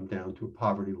income down to a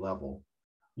poverty level,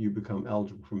 you become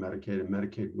eligible for Medicaid, and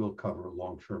Medicaid will cover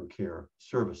long-term care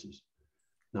services,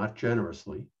 not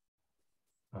generously.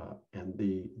 And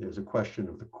there's a question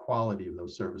of the quality of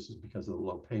those services because of the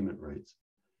low payment rates.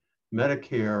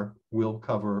 Medicare will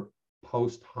cover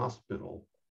post-hospital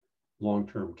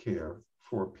long-term care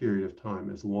for a period of time,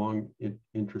 as long,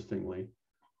 interestingly,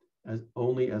 as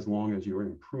long as you're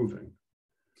improving.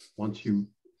 Once you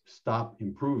stop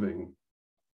improving,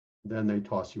 then they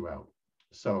toss you out.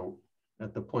 So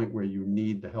at the point where you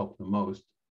need the help the most,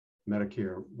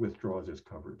 Medicare withdraws its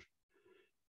coverage.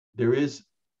 There is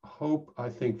hope, I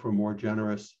think, for more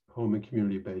generous home and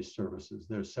community-based services.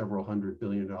 There's several $100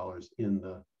 billion in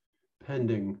the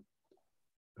pending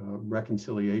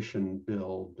reconciliation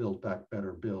bill, Build Back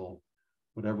Better bill,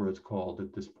 whatever it's called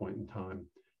at this point in time,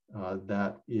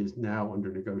 that is now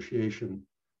under negotiation.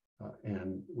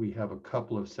 And we have a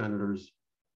couple of senators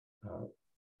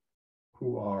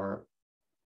who are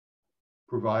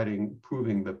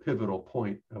proving the pivotal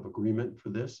point of agreement for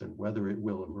this, and whether it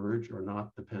will emerge or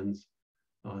not depends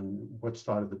on what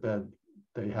side of the bed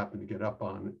they happen to get up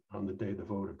on the day the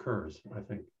vote occurs, I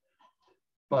think.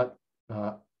 But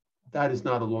that is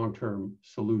not a long-term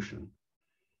solution.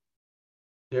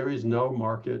 There is no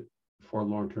market for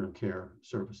long-term care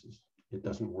services. It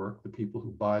doesn't work. The people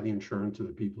who buy the insurance are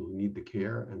the people who need the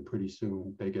care, and pretty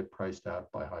soon they get priced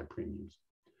out by high premiums.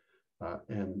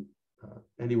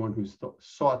 Anyone who's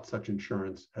sought such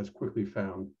insurance has quickly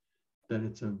found that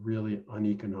it's a really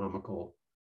uneconomical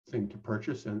thing to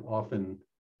purchase, and often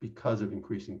because of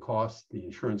increasing costs, the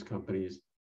insurance companies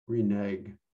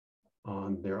renege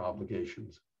on their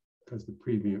obligations because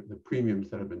the premiums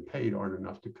that have been paid aren't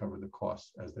enough to cover the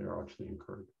costs as they are actually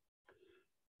incurred.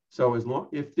 So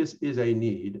if this is a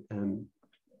need, and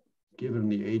given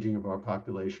the aging of our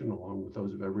population, along with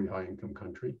those of every high-income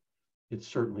country, it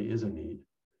certainly is a need.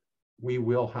 We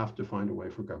will have to find a way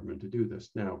for government to do this.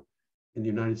 Now, in the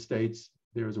United States,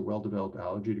 there is a well-developed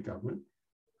allergy to government,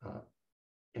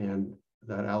 and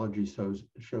that allergy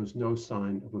shows no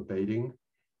sign of abating.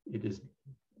 It is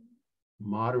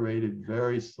moderated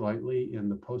very slightly in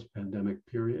the post-pandemic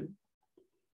period,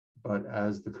 but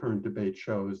as the current debate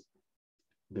shows,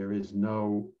 there is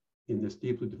no, in this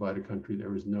deeply divided country,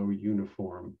 there is no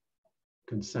uniform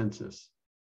consensus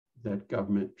that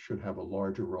government should have a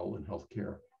larger role in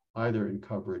healthcare, either in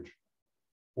coverage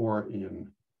or in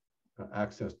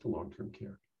access to long-term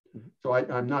care. So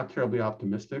I'm not terribly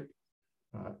optimistic.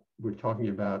 We're talking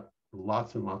about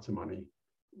lots and lots of money.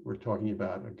 We're talking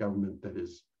about a government that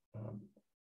is,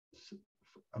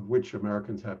 of which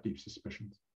Americans have deep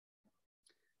suspicions.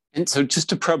 And so just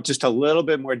to probe just a little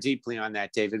bit more deeply on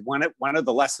that, David, one of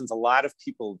the lessons a lot of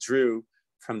people drew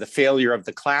from the failure of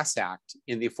the Class Act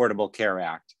in the Affordable Care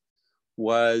Act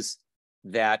was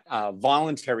that a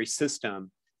voluntary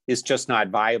system is just not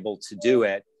viable to do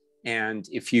it. And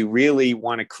if you really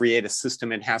want to create a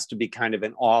system, it has to be kind of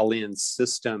an all-in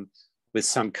system with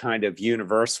some kind of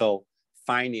universal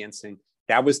financing.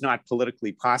 That was not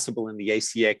politically possible in the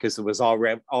ACA because it was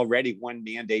already one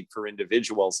mandate for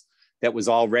individuals that was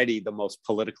already the most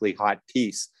politically hot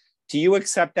piece. Do you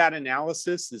accept that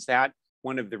analysis? Is that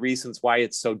one of the reasons why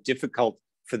it's so difficult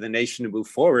for the nation to move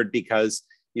forward? Because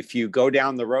if you go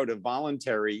down the road of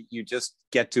voluntary, you just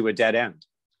get to a dead end.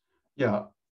 Yeah,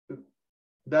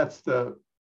 that's the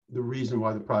reason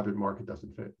why the private market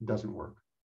doesn't work,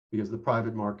 because the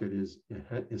private market is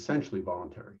essentially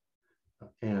voluntary.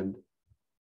 And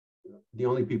the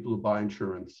only people who buy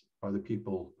insurance are the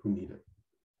people who need it.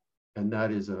 And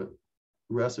that is a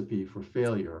recipe for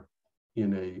failure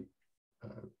in a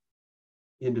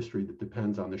industry that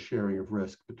depends on the sharing of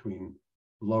risk between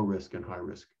low risk and high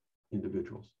risk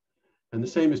individuals. And the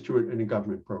same is true in a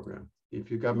government program.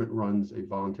 If your government runs a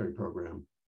voluntary program,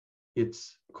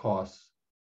 its costs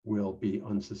will be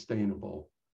unsustainable.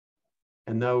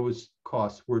 And those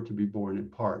costs were to be borne in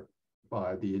part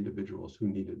by the individuals who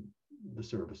needed the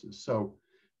services. So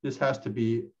this has to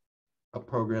be a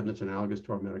program that's analogous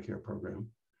to our Medicare program.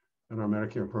 And our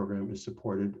Medicare program is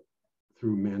supported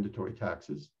through mandatory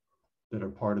taxes that are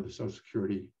part of the Social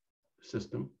Security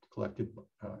system, collected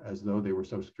as though they were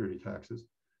Social Security taxes.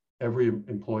 Every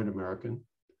employed American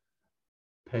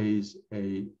pays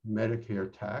a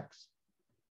Medicare tax.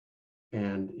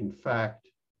 And in fact,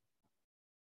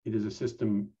 it is a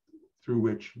system through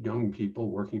which young people,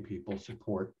 working people,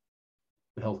 support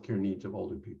the healthcare needs of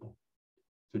older people.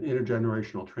 It's an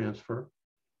intergenerational transfer,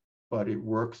 but it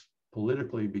works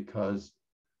politically because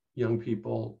young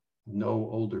people know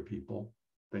older people.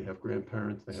 They have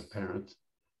grandparents, they have parents,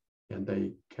 and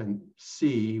they can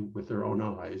see with their own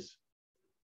eyes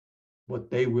what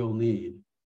they will need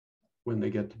when they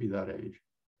get to be that age.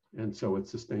 And so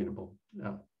it's sustainable.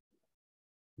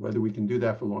 Whether we can do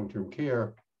that for long-term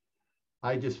care,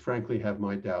 I just frankly have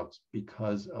my doubts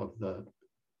because of the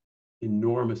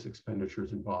enormous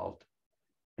expenditures involved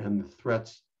and the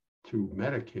threats to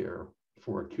Medicare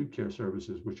for acute care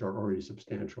services, which are already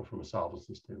substantial from a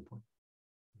solvency standpoint.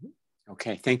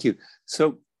 Okay, thank you.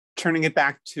 So turning it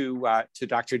back to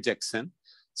Dr. Dixon.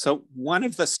 So one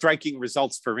of the striking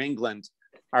results for England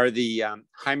are the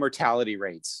high mortality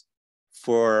rates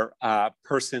for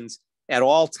persons at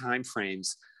all time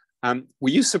frames. Were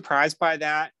you surprised by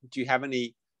that? Do you have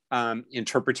any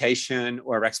interpretation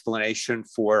or explanation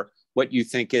for what you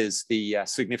think is the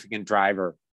significant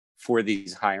driver for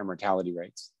these higher mortality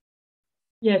rates?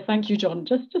 Yeah, thank you, John.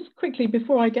 Just quickly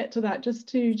before I get to that, just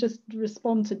to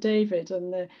respond to David,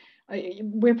 and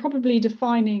we're probably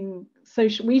defining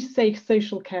social. We say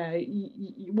social care.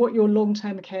 What your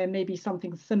long-term care may be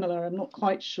something similar. I'm not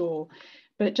quite sure,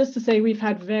 but just to say we've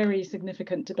had very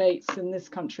significant debates in this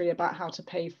country about how to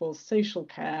pay for social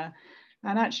care.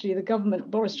 And actually, the government,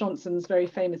 Boris Johnson's very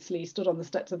famously stood on the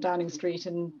steps of Downing Street,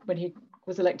 and when he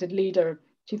was elected leader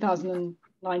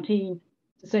 2019.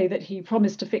 To say that he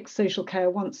promised to fix social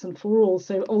care once and for all,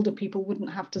 so older people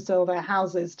wouldn't have to sell their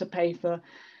houses to pay for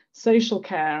social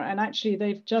care. And actually,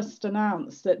 they've just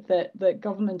announced that the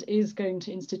government is going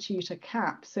to institute a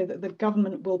cap so that the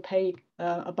government will pay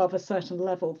above a certain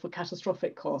level for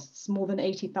catastrophic costs, more than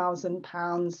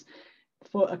 £80,000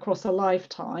 across a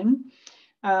lifetime.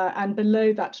 And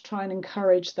below that, to try and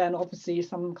encourage then obviously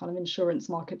some kind of insurance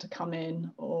market to come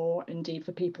in, or indeed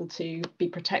for people to be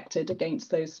protected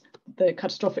against the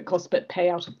catastrophic costs but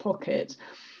pay out of pocket.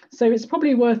 So it's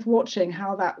probably worth watching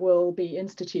how that will be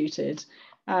instituted.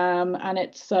 And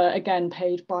it's, again,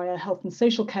 paid by a health and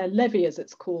social care levy, as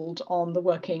it's called, on the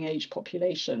working age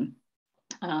population,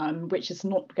 which is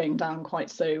not going down quite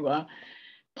so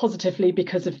positively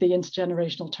because of the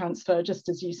intergenerational transfer, just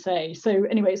as you say. So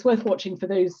anyway, it's worth watching for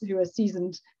those who are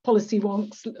seasoned policy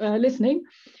wonks listening.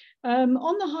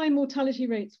 On the high mortality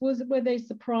rates, were they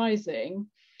surprising?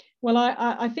 Well,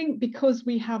 I think because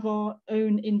we have our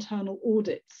own internal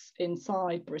audits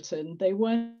inside Britain, they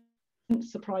weren't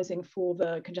surprising for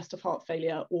the congestive heart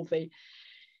failure or the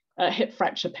hip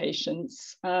fracture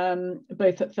patients,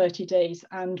 both at 30 days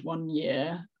and 1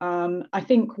 year. I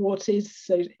think what is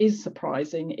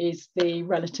surprising is the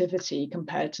relativity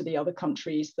compared to the other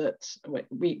countries that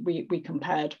we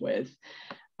compared with.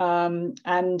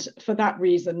 And for that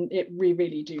reason, we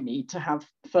really do need to have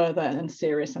further and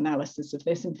serious analysis of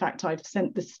this. In fact, I've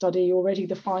sent this study already,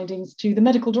 the findings, to the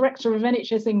medical director of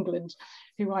NHS England,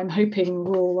 who I'm hoping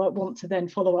will want to then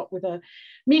follow up with a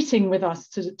meeting with us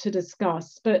to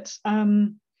discuss. But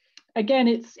again,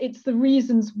 it's the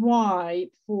reasons why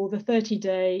for the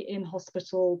 30-day in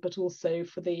hospital, but also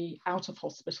for the out of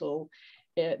hospital,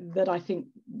 that I think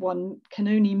one can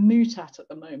only moot at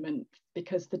the moment,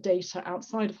 because the data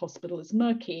outside of hospital is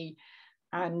murky,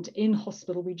 and in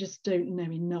hospital we just don't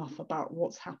know enough about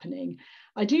what's happening.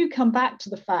 I do come back to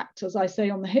the fact, as I say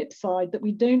on the hip side, that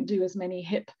we don't do as many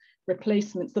hip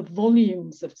replacements. The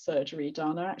volumes of surgery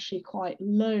done are actually quite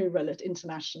low relative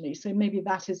internationally, so maybe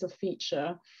that is a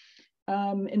feature.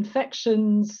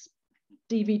 Infections,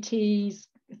 DVTs,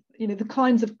 the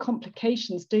kinds of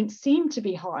complications don't seem to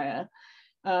be higher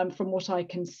from what I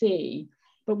can see.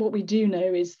 But what we do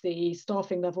know is the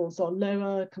staffing levels are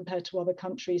lower compared to other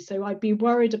countries. So I'd be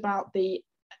worried about the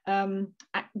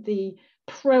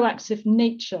proactive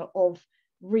nature of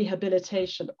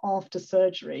rehabilitation after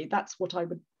surgery. That's what I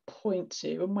would point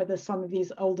to, and whether some of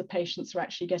these older patients are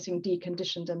actually getting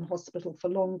deconditioned in hospital for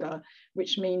longer,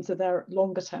 which means that their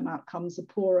longer term outcomes are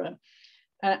poorer.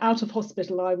 Out of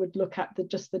hospital, I would look at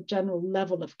just the general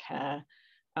level of care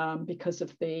because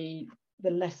of the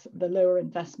lower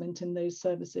investment in those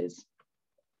services.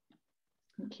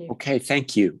 Thank you. Okay,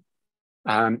 thank you.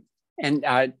 And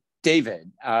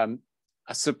David, a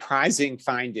surprising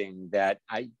finding that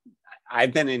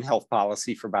I've been in health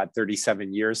policy for about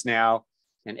 37 years now,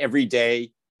 and every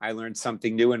day I learned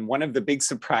something new. And one of the big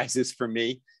surprises for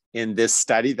me in this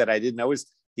study that I didn't know is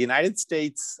the United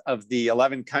States, of the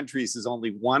 11 countries, is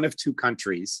only one of 2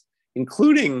 countries,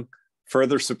 including,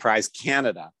 further surprise,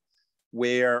 Canada,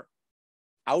 where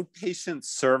outpatient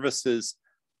services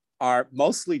are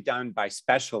mostly done by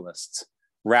specialists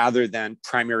rather than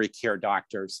primary care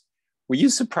doctors. Were you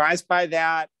surprised by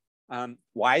that?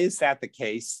 Why is that the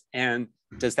case? And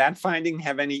does that finding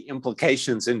have any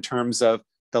implications in terms of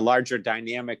the larger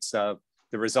dynamics of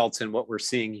the results and what we're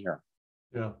seeing here?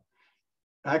 Yeah.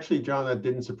 Actually, John, that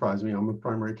didn't surprise me. I'm a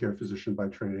primary care physician by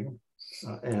training.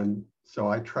 And so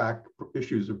I track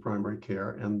issues of primary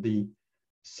care. And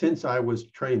since I was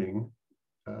training,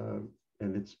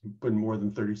 and it's been more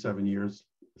than 37 years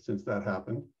since that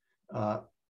happened,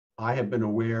 I have been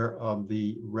aware of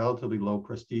the relatively low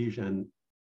prestige and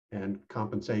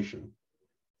compensation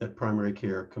that primary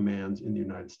care commands in the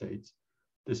United States.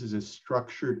 This is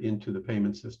structured into the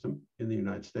payment system in the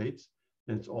United States,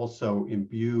 and it's also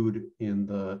imbued in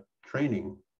the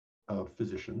training of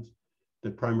physicians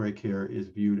that primary care is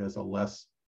viewed as a less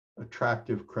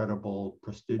attractive, credible,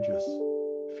 prestigious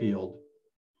field.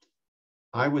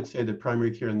 I would say that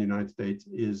primary care in the United States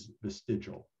is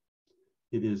vestigial.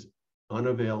 It is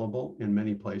unavailable in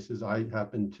many places. I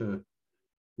happen to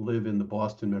live in the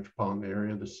Boston metropolitan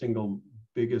area. The single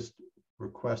biggest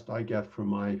request I get from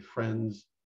my friends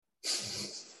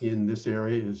in this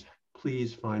area is,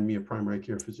 please find me a primary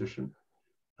care physician.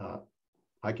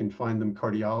 I can find them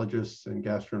cardiologists and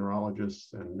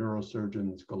gastroenterologists and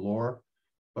neurosurgeons galore,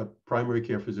 but primary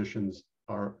care physicians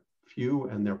are few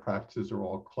and their practices are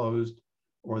all closed,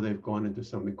 or they've gone into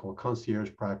something called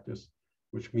concierge practice,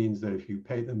 which means that if you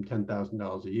pay them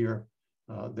 $10,000 a year,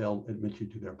 they'll admit you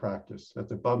to their practice.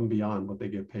 That's above and beyond what they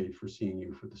get paid for seeing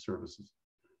you for the services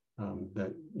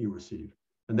that you receive.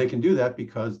 And they can do that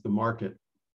because the market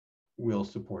will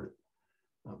support it.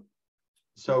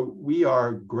 So we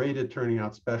are great at turning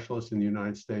out specialists in the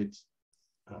United States.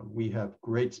 We have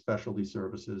great specialty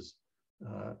services.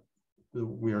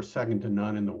 We are second to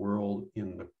none in the world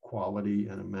in the quality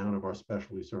and amount of our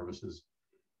specialty services.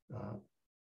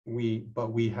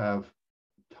 But we have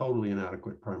totally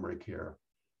inadequate primary care,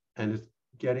 and it's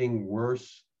getting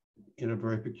worse in a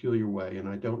very peculiar way. And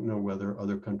I don't know whether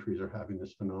other countries are having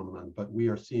this phenomenon, but we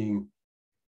are seeing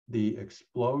the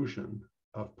explosion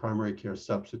of primary care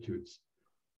substitutes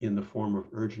in the form of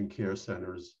urgent care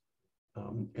centers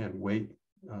and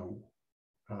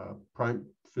prime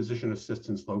physician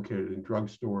assistants located in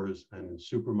drugstores and in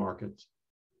supermarkets,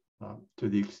 to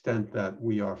the extent that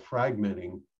we are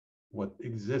fragmenting what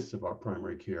exists of our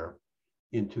primary care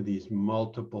into these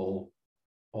multiple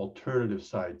alternative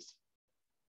sites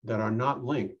that are not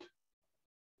linked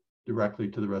directly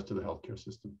to the rest of the healthcare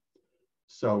system.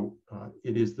 So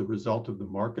it is the result of the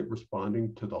market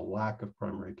responding to the lack of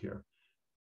primary care.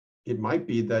 It might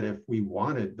be that if we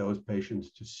wanted those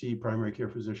patients to see primary care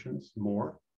physicians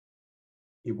more,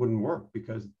 it wouldn't work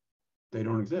because they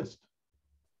don't exist.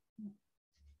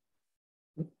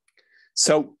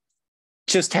 So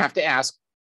just have to ask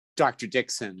Dr.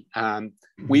 Dixon,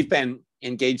 we've been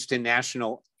engaged in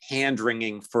national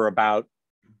hand-wringing for about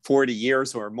 40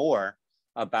 years or more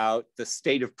about the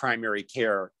state of primary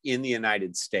care in the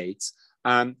United States.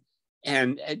 And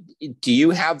do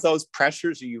you have those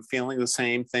pressures? Are you feeling the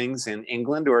same things in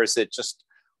England, or is it just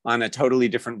on a totally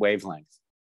different wavelength?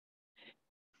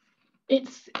 It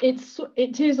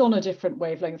is on a different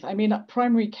wavelength. I mean,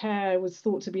 primary care was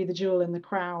thought to be the jewel in the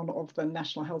crown of the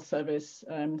National Health Service.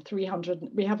 We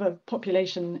have a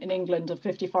population in England of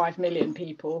 55 million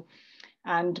people,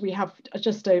 and we have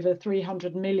just over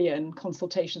 300 million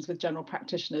consultations with general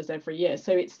practitioners every year.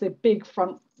 So it's the big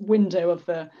front window of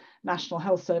the National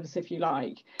Health Service, if you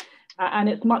like. And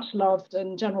it's much loved,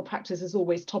 and general practice is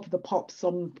always top of the pops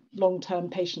on long-term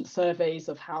patient surveys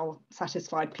of how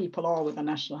satisfied people are with the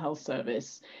National Health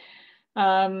Service.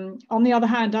 On the other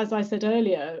hand, as I said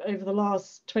earlier, over the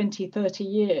last 20, 30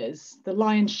 years, the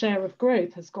lion's share of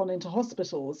growth has gone into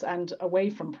hospitals and away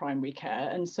from primary care.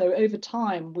 And so over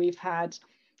time, we've had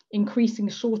increasing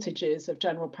shortages of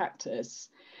general practice.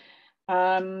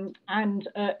 And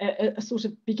a sort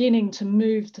of beginning to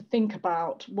move to think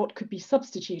about what could be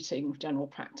substituting general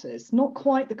practice, not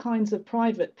quite the kinds of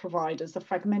private providers, the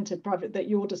fragmented private that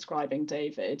you're describing,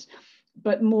 David,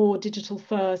 but more digital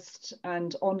first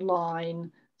and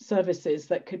online services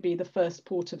that could be the first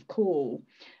port of call.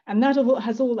 And that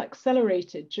has all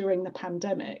accelerated during the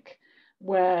pandemic,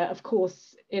 where, of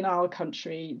course, in our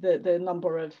country, the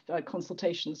number of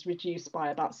consultations reduced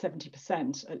by about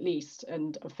 70% at least,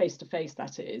 and face-to-face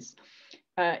that is,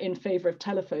 in favour of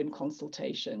telephone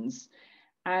consultations.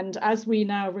 And as we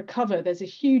now recover, there's a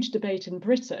huge debate in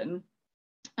Britain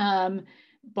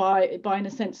by in a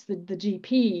sense, the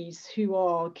GPs who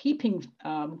are keeping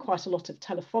quite a lot of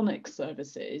telephonic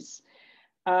services,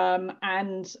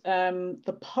 and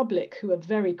the public who are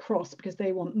very cross because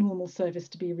they want normal service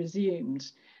to be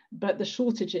resumed. But the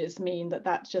shortages mean that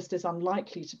that just is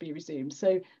unlikely to be resumed.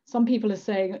 So some people are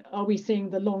saying, are we seeing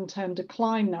the long-term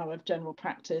decline now of general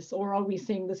practice, or are we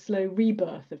seeing the slow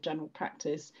rebirth of general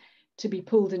practice to be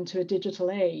pulled into a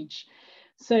digital age?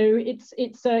 So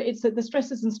the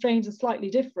stresses and strains are slightly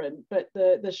different, but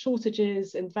the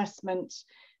shortages, investment,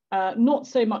 not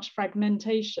so much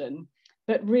fragmentation,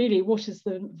 but really what is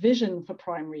the vision for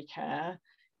primary care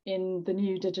in the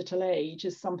new digital age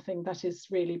is something that is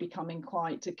really becoming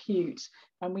quite acute,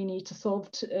 and we need to solve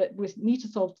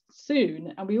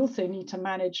soon. And we also need to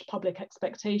manage public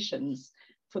expectations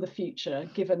for the future,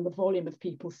 given the volume of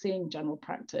people seeing general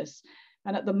practice.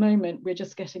 And at the moment, we're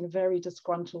just getting a very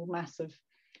disgruntled mass of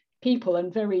people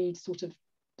and very sort of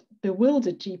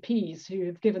bewildered GPs who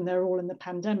have given their all in the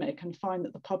pandemic and find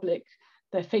that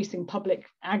they're facing public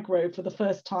aggro for the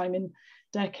first time in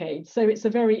decades. So it's a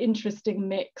very interesting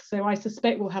mix. So I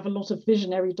suspect we'll have a lot of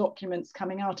visionary documents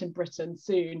coming out in Britain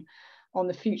soon on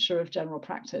the future of general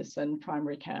practice and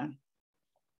primary care.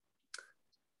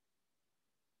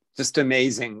 Just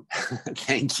amazing.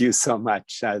 Thank you so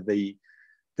much. The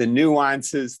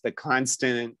nuances, the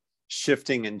constant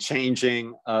shifting and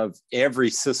changing of every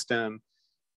system,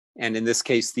 and in this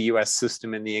case, the US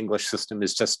system and the English system,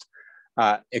 is just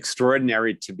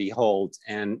extraordinary to behold.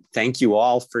 And thank you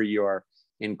all for your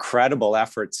incredible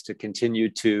efforts to continue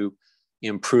to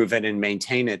improve it and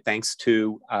maintain it. Thanks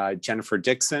to Jennifer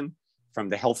Dixon from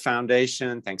the Health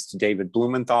Foundation, thanks to David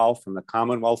Blumenthal from the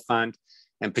Commonwealth Fund,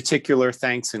 and particular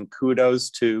thanks and kudos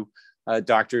to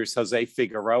Drs. Jose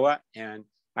Figueroa and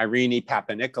Irene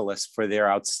Papanicolas for their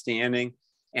outstanding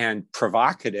and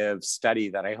provocative study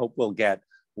that I hope will get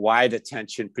wide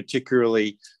attention,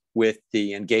 particularly with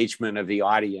the engagement of the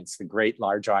audience, the great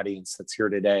large audience that's here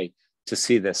today to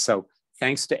see this. So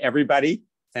thanks to everybody.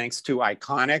 Thanks to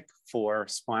ICCONIC for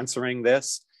sponsoring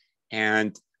this.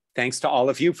 And thanks to all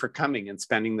of you for coming and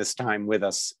spending this time with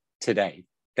us today.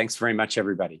 Thanks very much,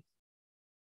 everybody.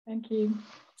 Thank you.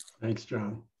 Thanks,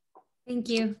 John. Thank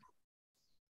you.